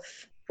overhaul of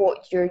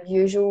what your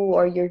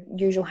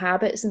usual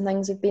habits and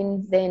things have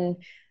been, then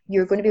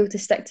you're going to be able to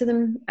stick to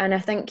them. And I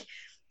think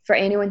for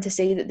anyone to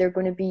say that they're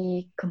going to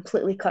be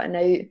completely cutting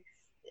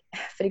out,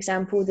 for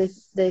example,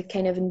 the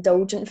kind of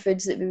indulgent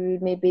foods that we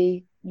would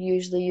maybe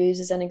usually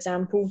use as an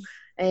example,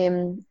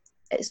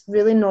 it's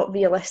really not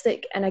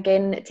realistic. And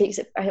again,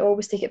 I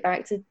always take it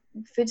back to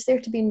food's there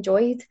to be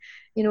enjoyed.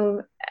 You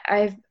know,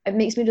 it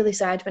makes me really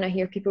sad when I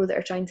hear people that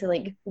are trying to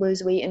like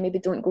lose weight and maybe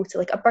don't go to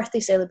like a birthday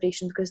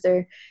celebration because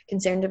they're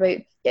concerned about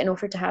getting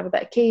offered to have a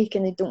bit of cake,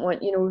 and they don't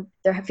want, you know,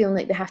 they're feeling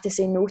like they have to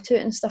say no to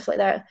it and stuff like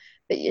that.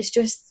 But it's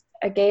just,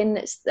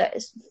 again,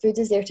 food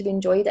is there to be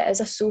enjoyed. It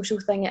is a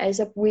social thing. It is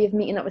a way of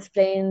meeting up with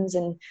friends,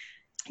 and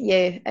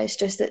yeah, it's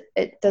just that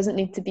it doesn't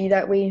need to be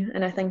that way.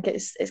 And I think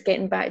it's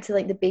getting back to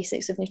like the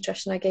basics of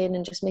nutrition again,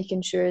 and just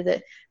making sure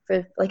that,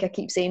 for, like I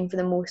keep saying, for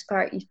the most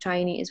part you try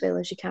and eat as well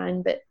as you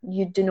can, but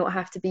you do not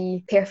have to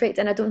be perfect.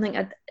 And I don't think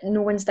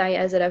no one's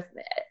diet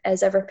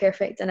is ever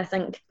perfect. And I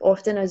think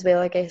often as well,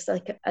 I guess,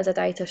 like as a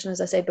dietitian,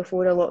 as I said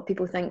before, a lot of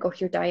people think, oh,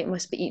 your diet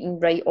must be eaten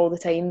right all the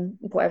time,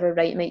 whatever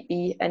right might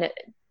be, and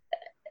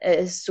it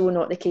is so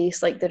not the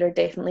case. Like, there are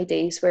definitely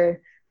days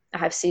where I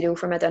have cereal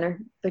for my dinner,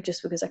 but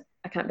just because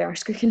I can't be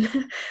arsed cooking,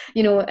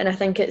 and I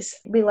think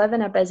we live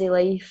in a busy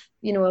life,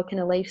 a kind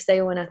of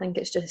lifestyle, and I think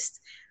it's just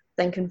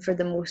thinking, for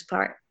the most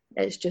part,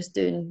 it's just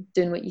doing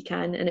what you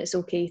can, and it's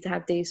okay to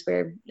have days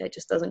where it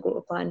just doesn't go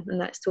to plan, and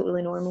that's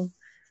totally normal.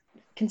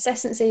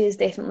 Consistency is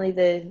definitely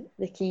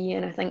the key,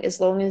 and I think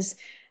as long as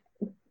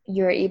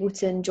you're able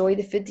to enjoy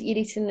the food that you're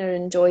eating or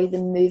enjoy the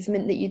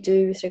movement that you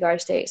do with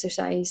regards to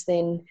exercise,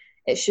 then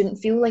it shouldn't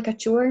feel like a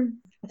chore.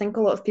 I think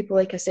a lot of people,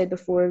 like I said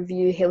before,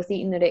 view healthy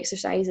eating or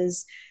exercise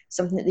as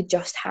something that they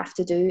just have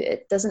to do.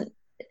 It doesn't,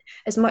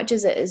 as much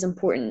as it is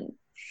important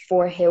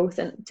for health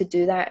and to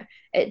do that,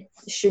 it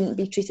shouldn't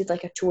be treated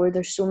like a chore.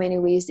 There's so many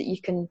ways that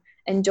you can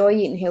enjoy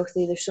eating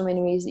healthy. There's so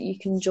many ways that you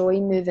can enjoy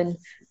moving,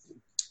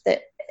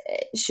 that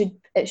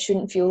it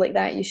shouldn't feel like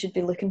that. You should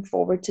be looking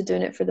forward to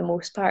doing it for the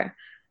most part.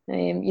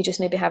 You just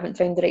maybe haven't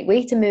found the right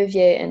way to move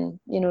yet, and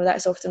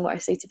that's often what I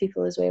say to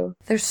people as well.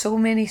 There's so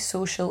many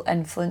social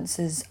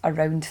influences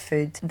around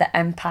food that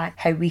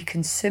impact how we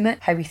consume it,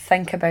 how we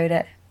think about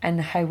it,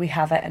 and how we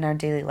have it in our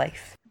daily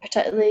life.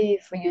 Particularly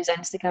if we use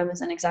Instagram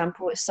as an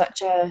example,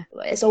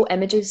 it's all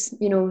images,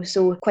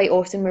 so quite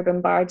often we're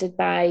bombarded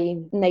by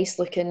nice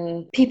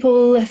looking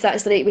people, if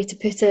that's the right way to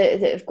put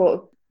it, that have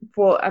got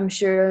what I'm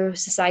sure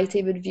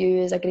society would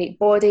view as a great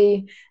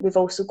body. We've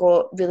also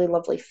got really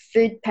lovely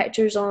food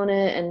pictures on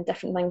it and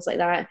different things like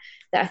that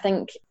I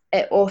think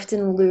it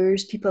often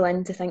lures people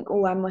in to think,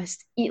 oh, I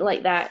must eat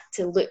like that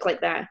to look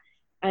like that.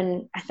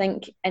 And I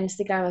think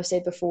Instagram, I've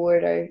said before,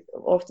 or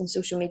often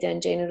social media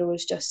in general,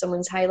 is just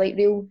someone's highlight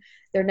reel.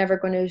 They're never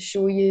going to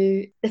show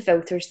you the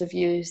filters they've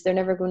used. They're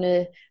never going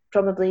to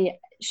probably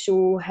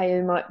show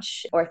how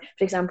much, or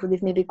for example,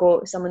 they've maybe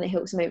got someone that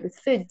helps them out with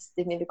food.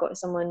 They've maybe got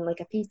someone like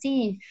a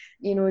PT,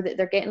 that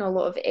they're getting a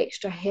lot of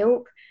extra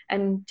help.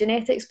 And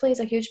genetics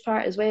plays a huge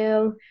part as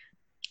well.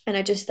 And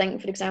I just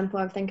think, for example,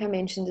 I think I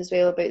mentioned as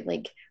well about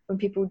like when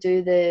people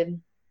do the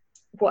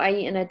what I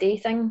eat in a day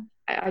thing,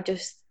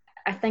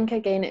 I think,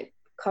 again, it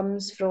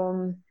comes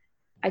from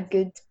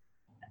the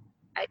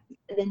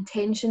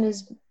intention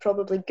is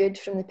probably good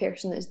from the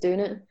person that's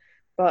doing it,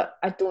 but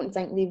I don't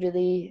think they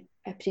really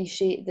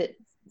appreciate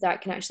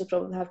that can actually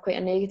probably have quite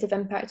a negative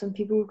impact on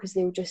people, because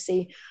they'll just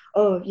say,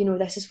 oh,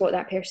 this is what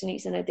that person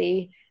eats in a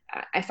day.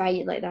 If I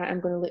eat like that, I'm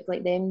going to look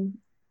like them.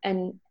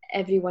 And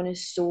everyone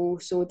is so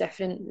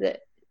different that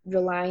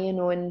relying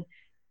on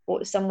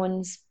what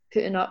someone's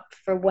putting up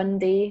for one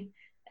day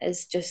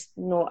is just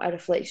not a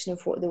reflection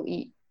of what they'll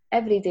eat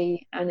every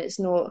day, and it's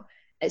not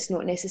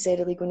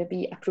necessarily going to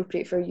be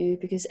appropriate for you,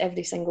 because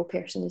every single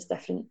person is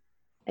different.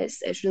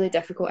 It's really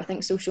difficult. I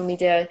think social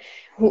media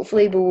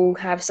hopefully will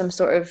have some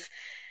sort of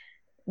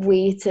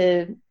way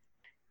to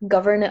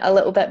govern it a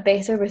little bit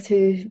better with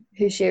who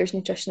shares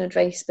nutrition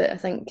advice, but I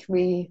think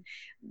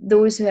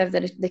those who have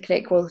the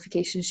correct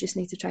qualifications just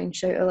need to try and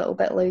shout a little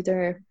bit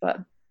louder. But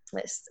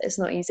it's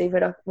not easy.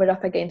 We're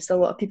up against a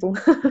lot of people.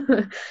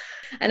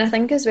 And I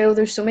think as well,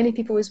 there's so many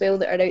people as well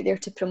that are out there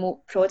to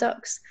promote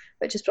products,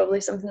 which is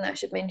probably something that I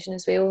should mention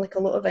as well. Like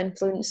a lot of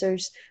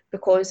influencers,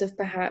 because of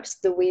perhaps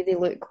the way they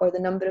look or the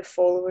number of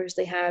followers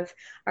they have,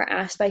 are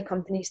asked by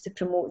companies to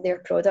promote their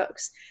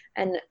products.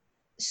 And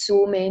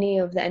so many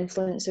of the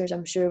influencers,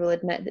 I'm sure, will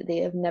admit that they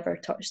have never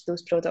touched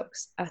those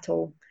products at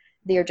all.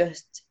 They're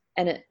just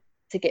in it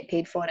to get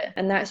paid for it.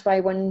 And that's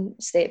why one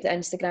step that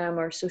Instagram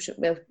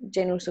or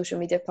general social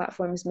media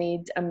platforms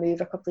made a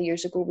move a couple of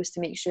years ago was to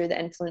make sure that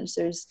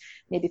influencers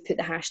maybe put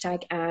the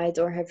hashtag ad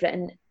or have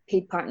written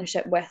paid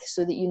partnership with,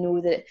 so that you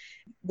know that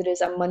there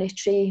is a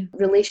monetary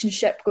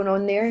relationship going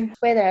on there.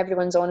 Whether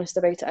everyone's honest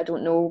about it, I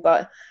don't know,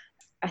 but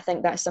I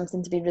think that's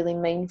something to be really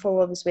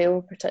mindful of as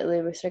well,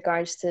 particularly with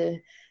regards to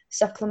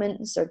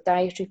supplements or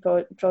dietary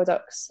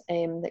products,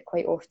 that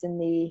quite often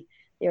they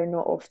are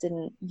not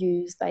often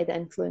used by the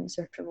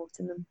influencer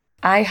promoting them.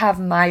 I have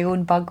my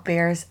own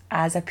bugbears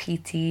as a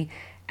PT,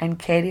 and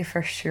Kerry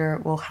for sure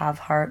will have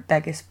her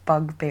biggest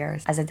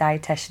bugbears as a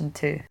dietitian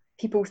too.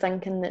 People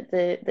thinking that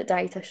the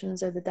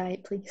dietitians are the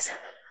diet police.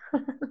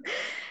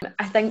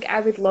 I think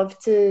I would love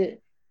to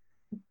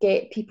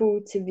get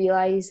people to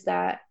realise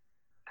that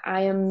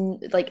I am,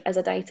 like, as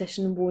a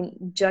dietitian,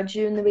 won't judge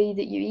you in the way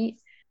that you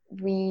eat.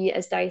 We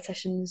as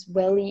dietitians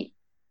will eat,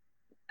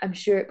 I'm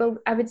sure, well,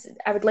 I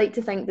would like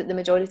to think that the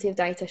majority of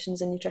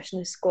dietitians and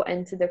nutritionists got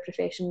into their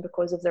profession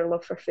because of their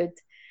love for food.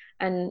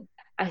 And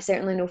I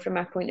certainly know from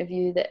my point of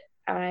view that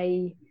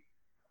I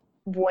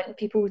want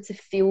people to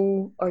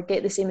feel or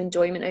get the same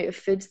enjoyment out of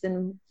food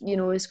than,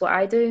 as what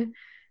I do.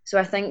 So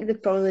I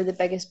think probably the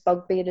biggest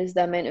bugbear is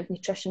the amount of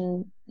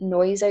nutrition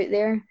noise out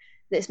there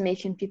that's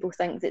making people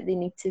think that they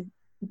need to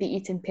be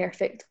eating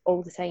perfect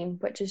all the time,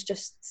 which is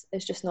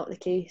just not the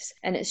case.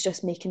 And it's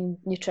just making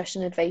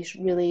nutrition advice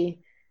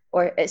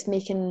it's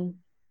making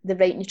the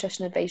right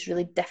nutrition advice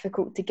really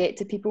difficult to get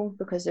to people,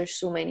 because there's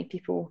so many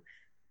people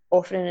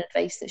offering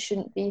advice that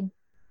shouldn't be.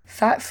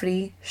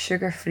 Fat-free,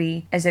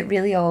 sugar-free, is it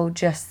really all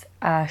just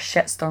a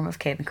shitstorm of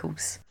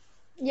chemicals?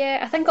 Yeah,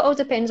 I think it all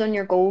depends on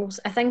your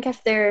goals. I think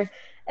if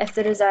If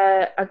there is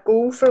a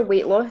goal for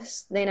weight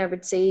loss, then I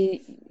would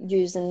say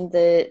using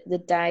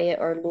the diet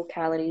or low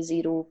calorie,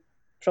 zero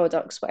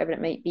products, whatever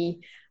it might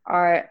be,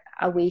 are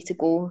a way to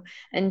go.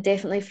 And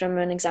definitely from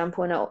an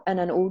example in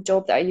an old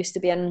job that I used to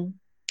be in,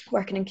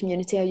 working in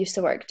community, I used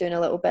to work doing a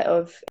little bit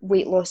of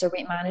weight loss or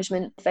weight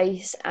management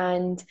advice,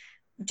 and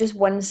just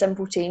one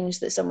simple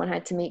change that someone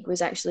had to make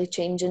was actually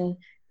changing,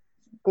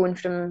 going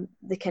from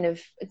the kind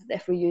of,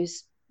 if we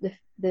use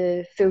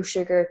the full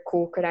sugar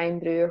Coke or Iron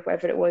Brew or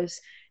whatever it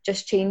was,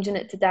 just changing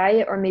it to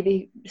diet, or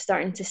maybe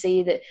starting to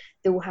say that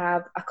they'll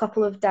have a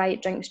couple of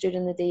diet drinks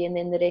during the day and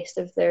then the rest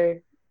of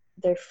their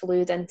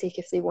fluid intake,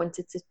 if they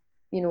wanted to,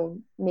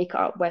 make it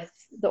up with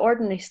the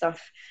ordinary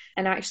stuff.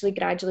 And actually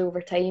gradually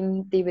over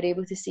time they were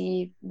able to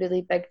see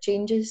really big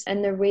changes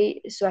in their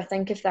weight. So I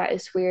think if that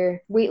is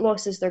where weight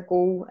loss is their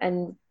goal,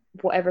 and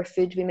whatever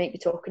food we might be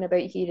talking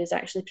about here is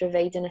actually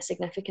providing a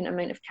significant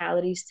amount of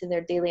calories to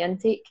their daily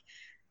intake,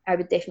 I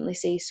would definitely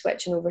say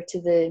switching over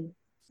to the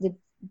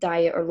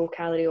diet or low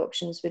calorie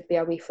options would be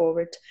a way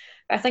forward.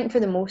 But I think for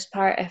the most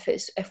part,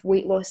 if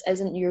weight loss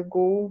isn't your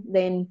goal,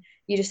 then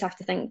you just have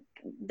to think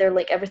they're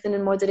like everything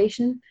in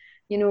moderation,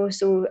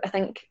 So I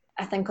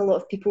think a lot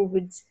of people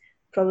would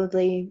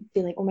probably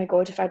be like, oh my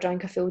god, if I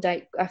drank a full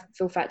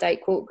fat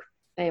diet Coke,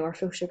 or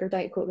full sugar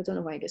diet Coke, I don't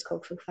know why it gets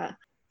called full fat.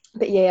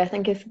 But yeah, I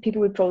think if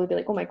people would probably be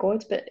like, oh my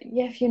god, but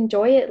yeah, if you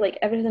enjoy it, like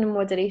everything in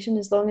moderation,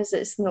 as long as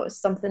it's not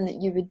something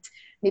that you would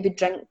maybe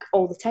drink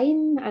all the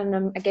time.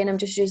 And again, I'm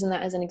just using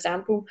that as an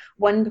example.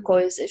 One,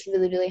 because it's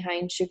really, really high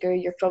in sugar,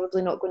 you're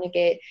probably not going to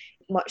get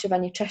much of a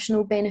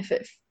nutritional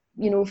benefit,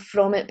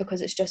 from it,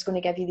 because it's just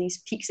going to give you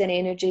these peaks in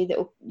energy that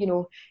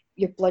will,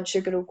 your blood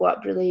sugar will go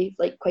up really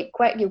quite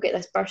quick. You'll get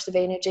this burst of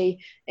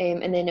energy,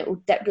 and then it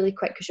will dip really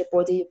quick because your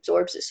body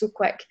absorbs it so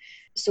quick.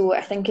 So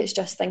I think it's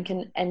just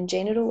thinking in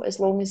general, as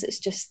long as it's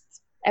just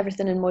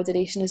everything in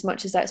moderation, as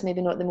much as that's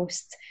maybe not the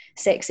most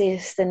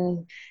sexiest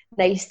and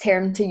nice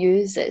term to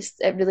use,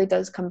 it really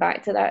does come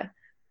back to that.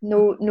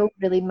 No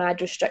really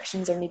mad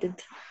restrictions are needed.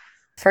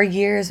 For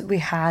years we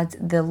had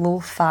the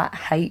low fat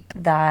hype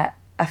that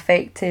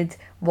affected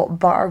what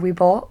butter we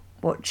bought,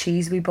 what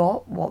cheese we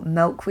bought, what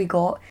milk we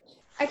got.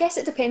 I guess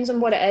it depends on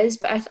what it is,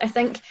 but I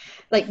think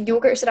like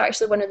yogurts are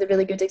actually one of the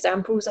really good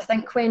examples. I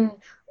think when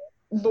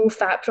low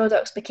fat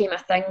products became a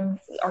thing,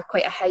 or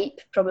quite a hype,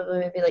 probably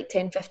maybe like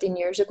 10-15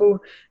 years ago,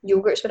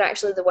 yogurts were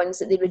actually the ones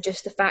that they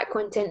reduced the fat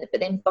content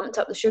but then bumped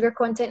up the sugar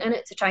content in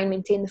it to try and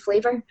maintain the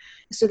flavour.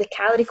 So the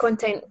calorie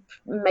content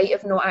might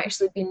have not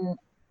actually been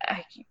a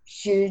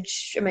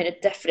huge amount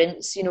of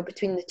difference,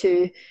 between the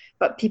two,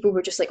 but people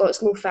were just like, oh,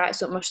 it's low fat,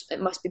 so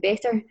it must be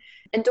better.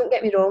 And don't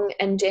get me wrong,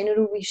 in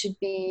general we should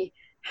be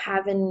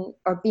having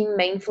or being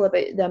mindful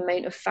about the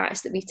amount of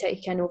fats that we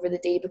take in over the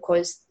day,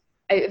 because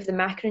out of the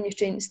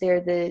macronutrients,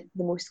 they're the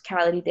most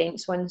calorie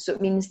dense ones. So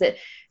it means that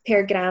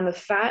per gram of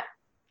fat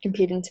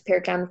comparing to per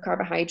gram of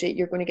carbohydrate,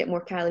 you're going to get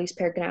more calories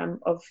per gram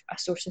of a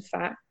source of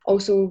fat.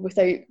 Also,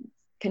 without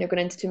kind of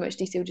going into too much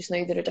detail just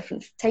now, there are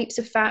different types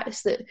of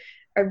fats that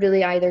are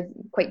really either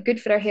quite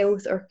good for our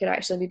health or could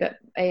actually be a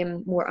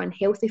bit more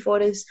unhealthy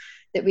for us,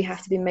 that we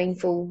have to be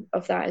mindful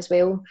of that as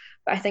well.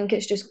 But I think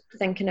it's just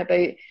thinking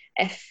about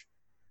if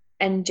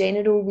in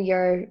general we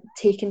are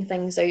taking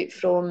things out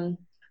from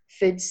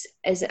foods,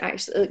 is it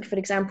actually, like for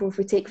example, if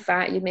we take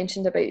fat, you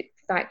mentioned about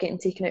fat getting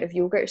taken out of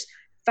yogurts,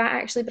 fat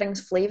actually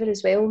brings flavour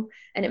as well,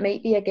 and it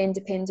might be, again,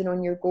 depending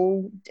on your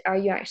goal, are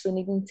you actually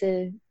needing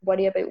to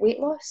worry about weight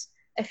loss?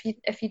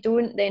 If you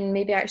don't, then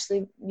maybe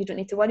actually you don't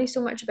need to worry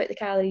so much about the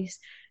calories.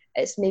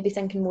 It's maybe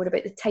thinking more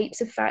about the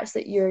types of fats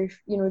that you're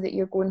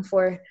going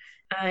for,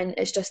 and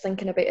it's just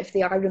thinking about if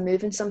they are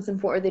removing something,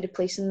 what are they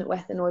replacing it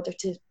with in order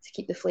to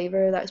keep the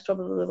flavour. That's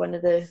probably one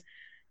of the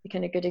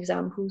kind of good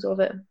examples of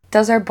it.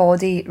 Does our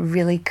body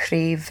really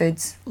crave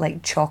foods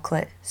like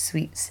chocolate,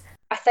 sweets?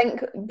 I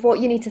think what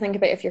you need to think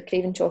about if you're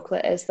craving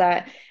chocolate is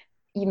that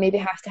you maybe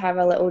have to have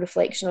a little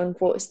reflection on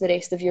what's the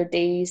rest of your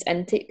day's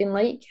intake been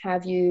like.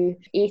 Have you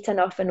ate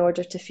enough in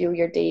order to fuel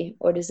your day,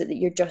 or is it that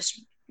you're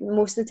just,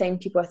 most of the time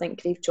people I think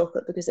crave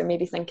chocolate because they're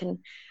maybe thinking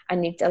I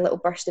need a little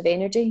burst of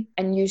energy,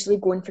 and usually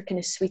going for kind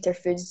of sweeter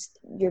foods,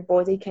 your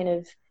body kind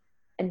of,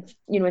 and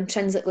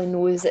intrinsically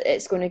knows that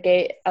it's going to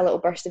get a little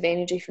burst of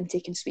energy from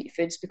taking sweet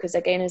foods, because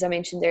again, as I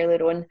mentioned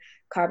earlier on,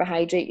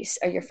 carbohydrates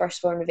are your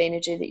first form of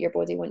energy that your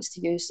body wants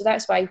to use. So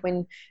that's why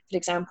when, for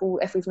example,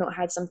 if we've not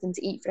had something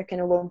to eat for a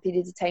kind of long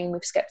period of time,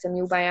 we've skipped a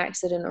meal by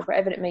accident or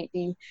whatever it might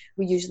be,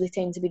 we usually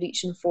tend to be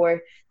reaching for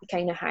the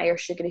kind of higher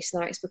sugary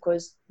snacks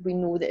because we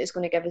know that it's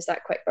going to give us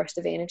that quick burst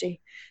of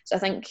energy. So I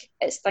think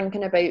it's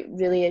thinking about,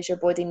 really, is your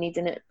body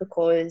needing it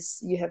because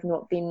you have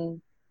not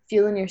been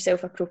fueling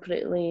yourself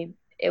appropriately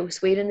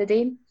elsewhere in the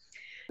day.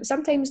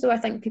 Sometimes though, I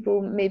think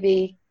people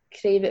maybe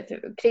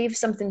crave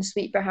something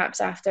sweet perhaps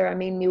after a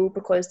main meal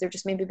because they're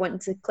just maybe wanting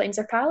to cleanse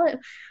their palate,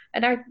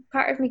 and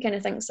part of me kind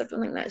of thinks, I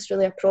don't think that's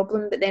really a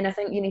problem. But then I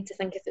think you need to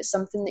think if it's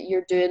something that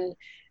you're doing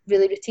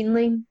really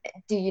routinely?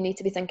 Do you need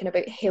to be thinking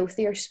about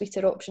healthier,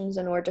 sweeter options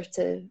in order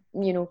to,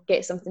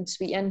 get something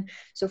sweet in?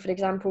 So for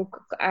example,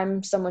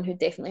 I'm someone who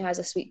definitely has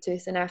a sweet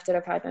tooth, and after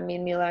I've had my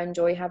main meal, I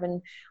enjoy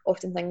having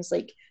often things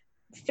like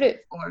fruit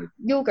or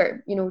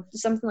yogurt,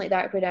 something like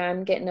that, where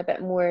I'm getting a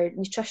bit more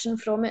nutrition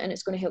from it and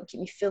it's going to help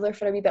keep me fuller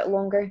for a wee bit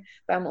longer,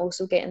 but I'm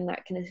also getting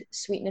that kind of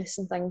sweetness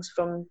and things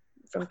from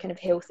kind of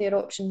healthier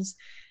options.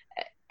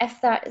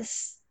 If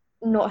that's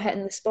not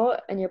hitting the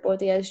spot and your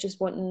body is just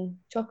wanting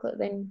chocolate,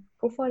 then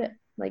go for it.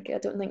 Like, I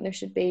don't think there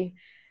should be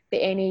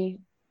any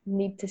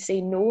need to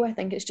say no. I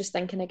think it's just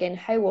thinking again,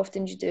 how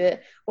often do you do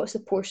it? What's the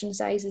portion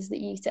sizes that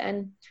you eat it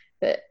in?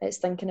 But it's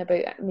thinking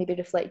about maybe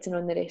reflecting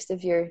on the rest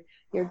of your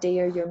day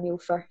or your meal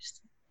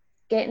first.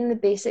 Getting the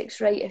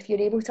basics right. If you're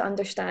able to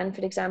understand,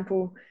 for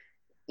example,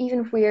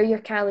 even where your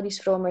calories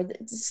from, or the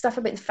stuff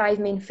about the 5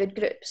 main food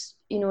groups,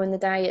 in the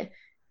diet,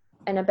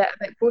 and a bit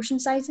about portion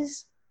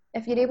sizes.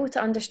 If you're able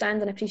to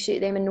understand and appreciate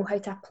them and know how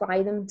to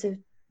apply them to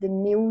the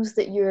meals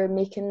that you're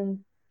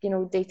making,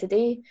 day to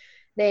day,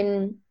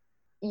 then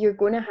you're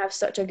going to have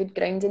such a good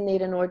grounding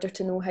there in order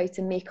to know how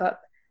to make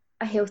up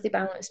a healthy,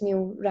 balanced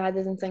meal,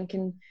 rather than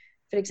thinking,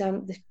 for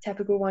example, the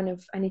typical one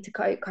of I need to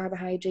cut out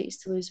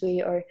carbohydrates to lose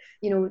weight, or,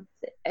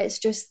 it's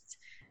just,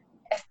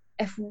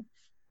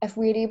 if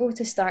we're able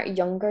to start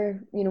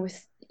younger,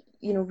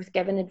 with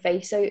giving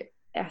advice out,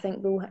 I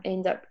think we'll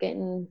end up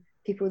getting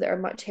people that are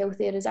much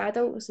healthier as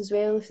adults as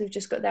well, if they've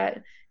just got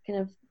that kind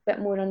of bit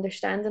more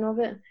understanding of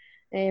it.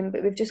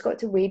 But we've just got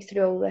to wade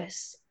through all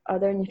this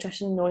other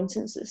nutrition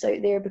nonsense that's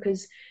out there,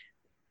 because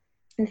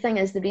the thing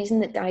is, the reason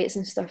that diets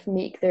and stuff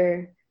make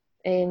their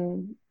break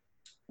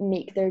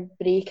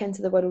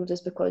into the world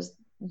is because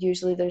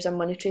usually there's a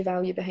monetary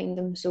value behind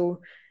them.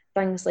 So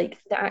things like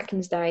the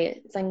Atkins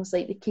diet, things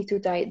like the keto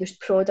diet, there's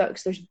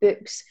products, there's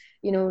books,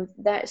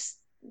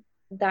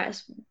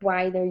 that's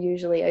why they're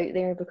usually out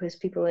there, because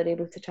people are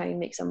able to try and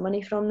make some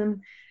money from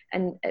them.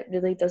 And it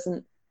really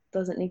doesn't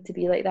need to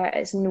be like that.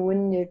 It's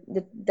knowing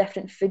the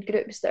different food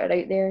groups that are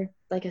out there,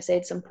 like I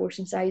said, some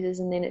portion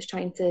sizes, and then it's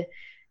trying to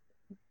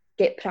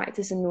get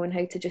practice and knowing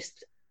how to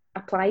just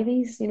apply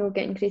these,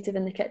 getting creative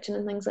in the kitchen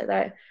and things like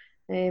that.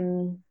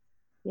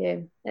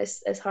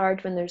 It's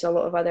hard when there's a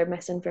lot of other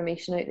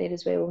misinformation out there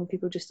as well, and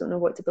people just don't know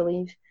what to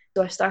believe.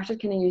 So I started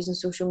kind of using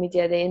social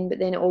media then, but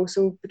then it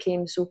also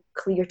became so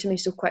clear to me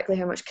so quickly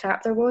how much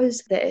crap there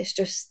was, that it's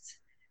just,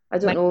 I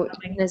don't know,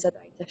 even as a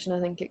dietitian,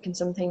 I think it can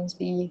sometimes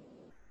be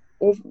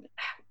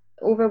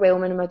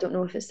overwhelming. I don't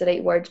know if it's the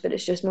right word, but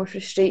it's just more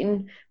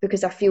frustrating,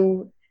 because I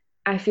feel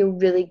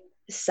really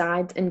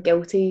sad and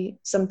guilty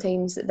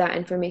sometimes that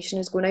information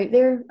is going out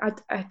there.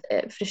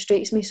 It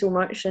frustrates me so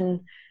much,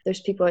 and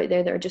there's people out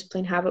there that are just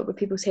playing havoc with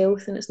people's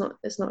health, and it's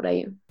not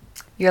right.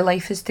 Your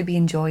life is to be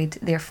enjoyed,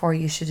 therefore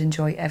you should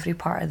enjoy every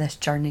part of this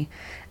journey.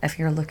 If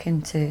you're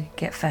looking to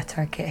get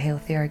fitter, get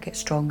healthier, get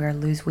stronger,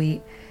 lose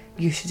weight,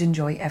 you should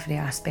enjoy every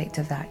aspect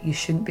of that. You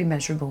shouldn't be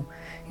miserable.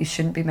 You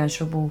shouldn't be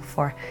miserable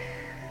for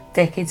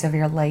decades of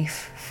your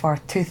life, for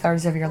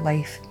 2/3 of your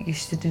life. You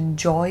should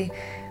enjoy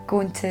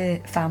going to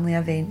family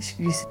events.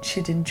 You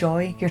should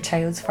enjoy your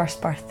child's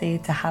first birthday,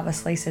 to have a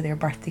slice of their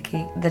birthday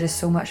cake. There is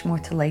so much more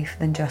to life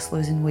than just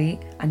losing weight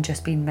and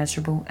just being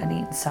miserable and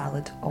eating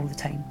salad all the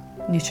time.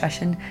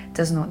 Nutrition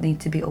does not need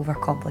to be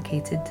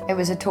overcomplicated. It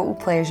was a total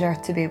pleasure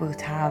to be able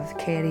to have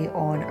Kerry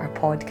on our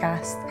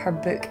podcast. Her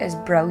book is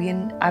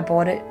brilliant. I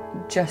bought it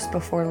just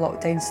before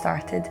lockdown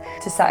started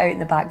to sit out in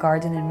the back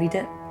garden and read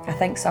it. I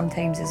think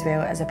sometimes as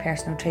well, as a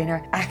personal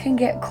trainer, I can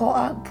get caught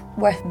up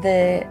with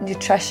the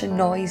nutrition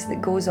noise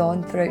that goes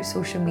on throughout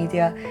social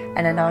media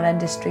and in our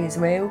industry as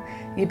well.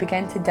 You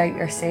begin to doubt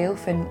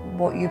yourself and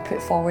what you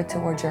put forward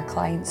towards your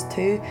clients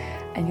too,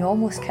 and you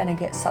almost kind of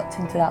get sucked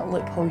into that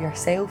loophole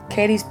yourself.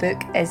 Kerry's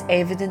book is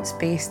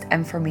evidence-based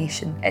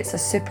information. It's a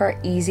super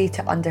easy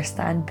to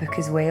understand book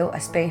as well,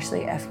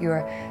 especially if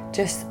you're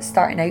just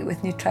starting out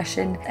with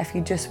nutrition, if you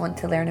just want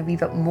to learn a wee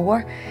bit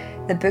more.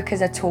 The book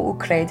is a total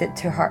credit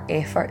to her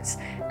efforts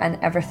and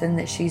everything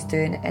that she's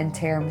doing in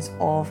terms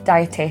of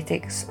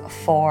dietetics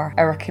for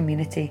our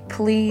community.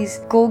 Please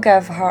go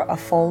give her a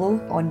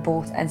follow on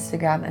both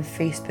Instagram and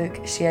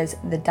Facebook. She is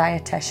The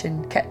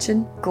Dietitian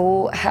Kitchen.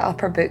 Go hit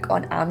up her book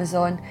on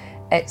Amazon.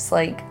 It's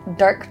like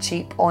dirt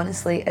cheap,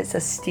 honestly, it's a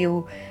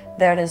steal.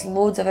 There is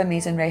loads of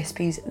amazing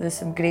recipes. There's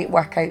some great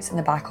workouts in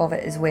the back of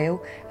it as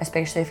well,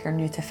 especially if you're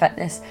new to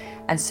fitness,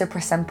 and super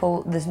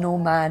simple. There's no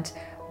mad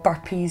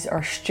burpees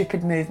or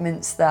stupid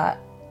movements that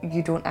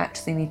you don't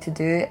actually need to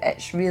do.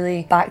 It's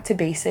really back to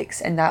basics,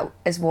 and that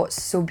is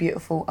what's so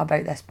beautiful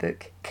about this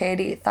book.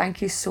 Kerry,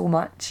 thank you so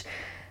much.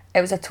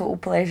 It was a total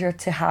pleasure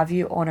to have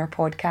you on our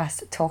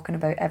podcast talking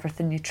about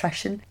everything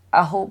nutrition.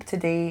 I hope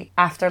today,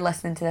 after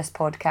listening to this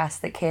podcast,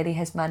 that Kerry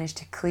has managed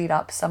to clear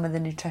up some of the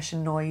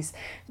nutrition noise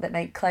that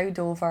might cloud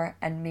over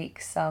and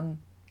make some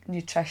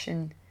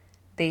nutrition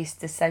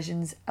based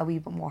decisions a wee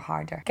bit more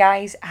harder.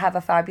 Guys, have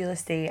a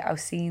fabulous day. I'll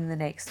see you in the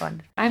next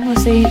one. I'm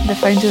Lucy, the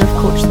founder of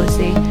Coach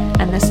Lucy,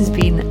 and this has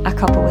been A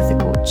Cup of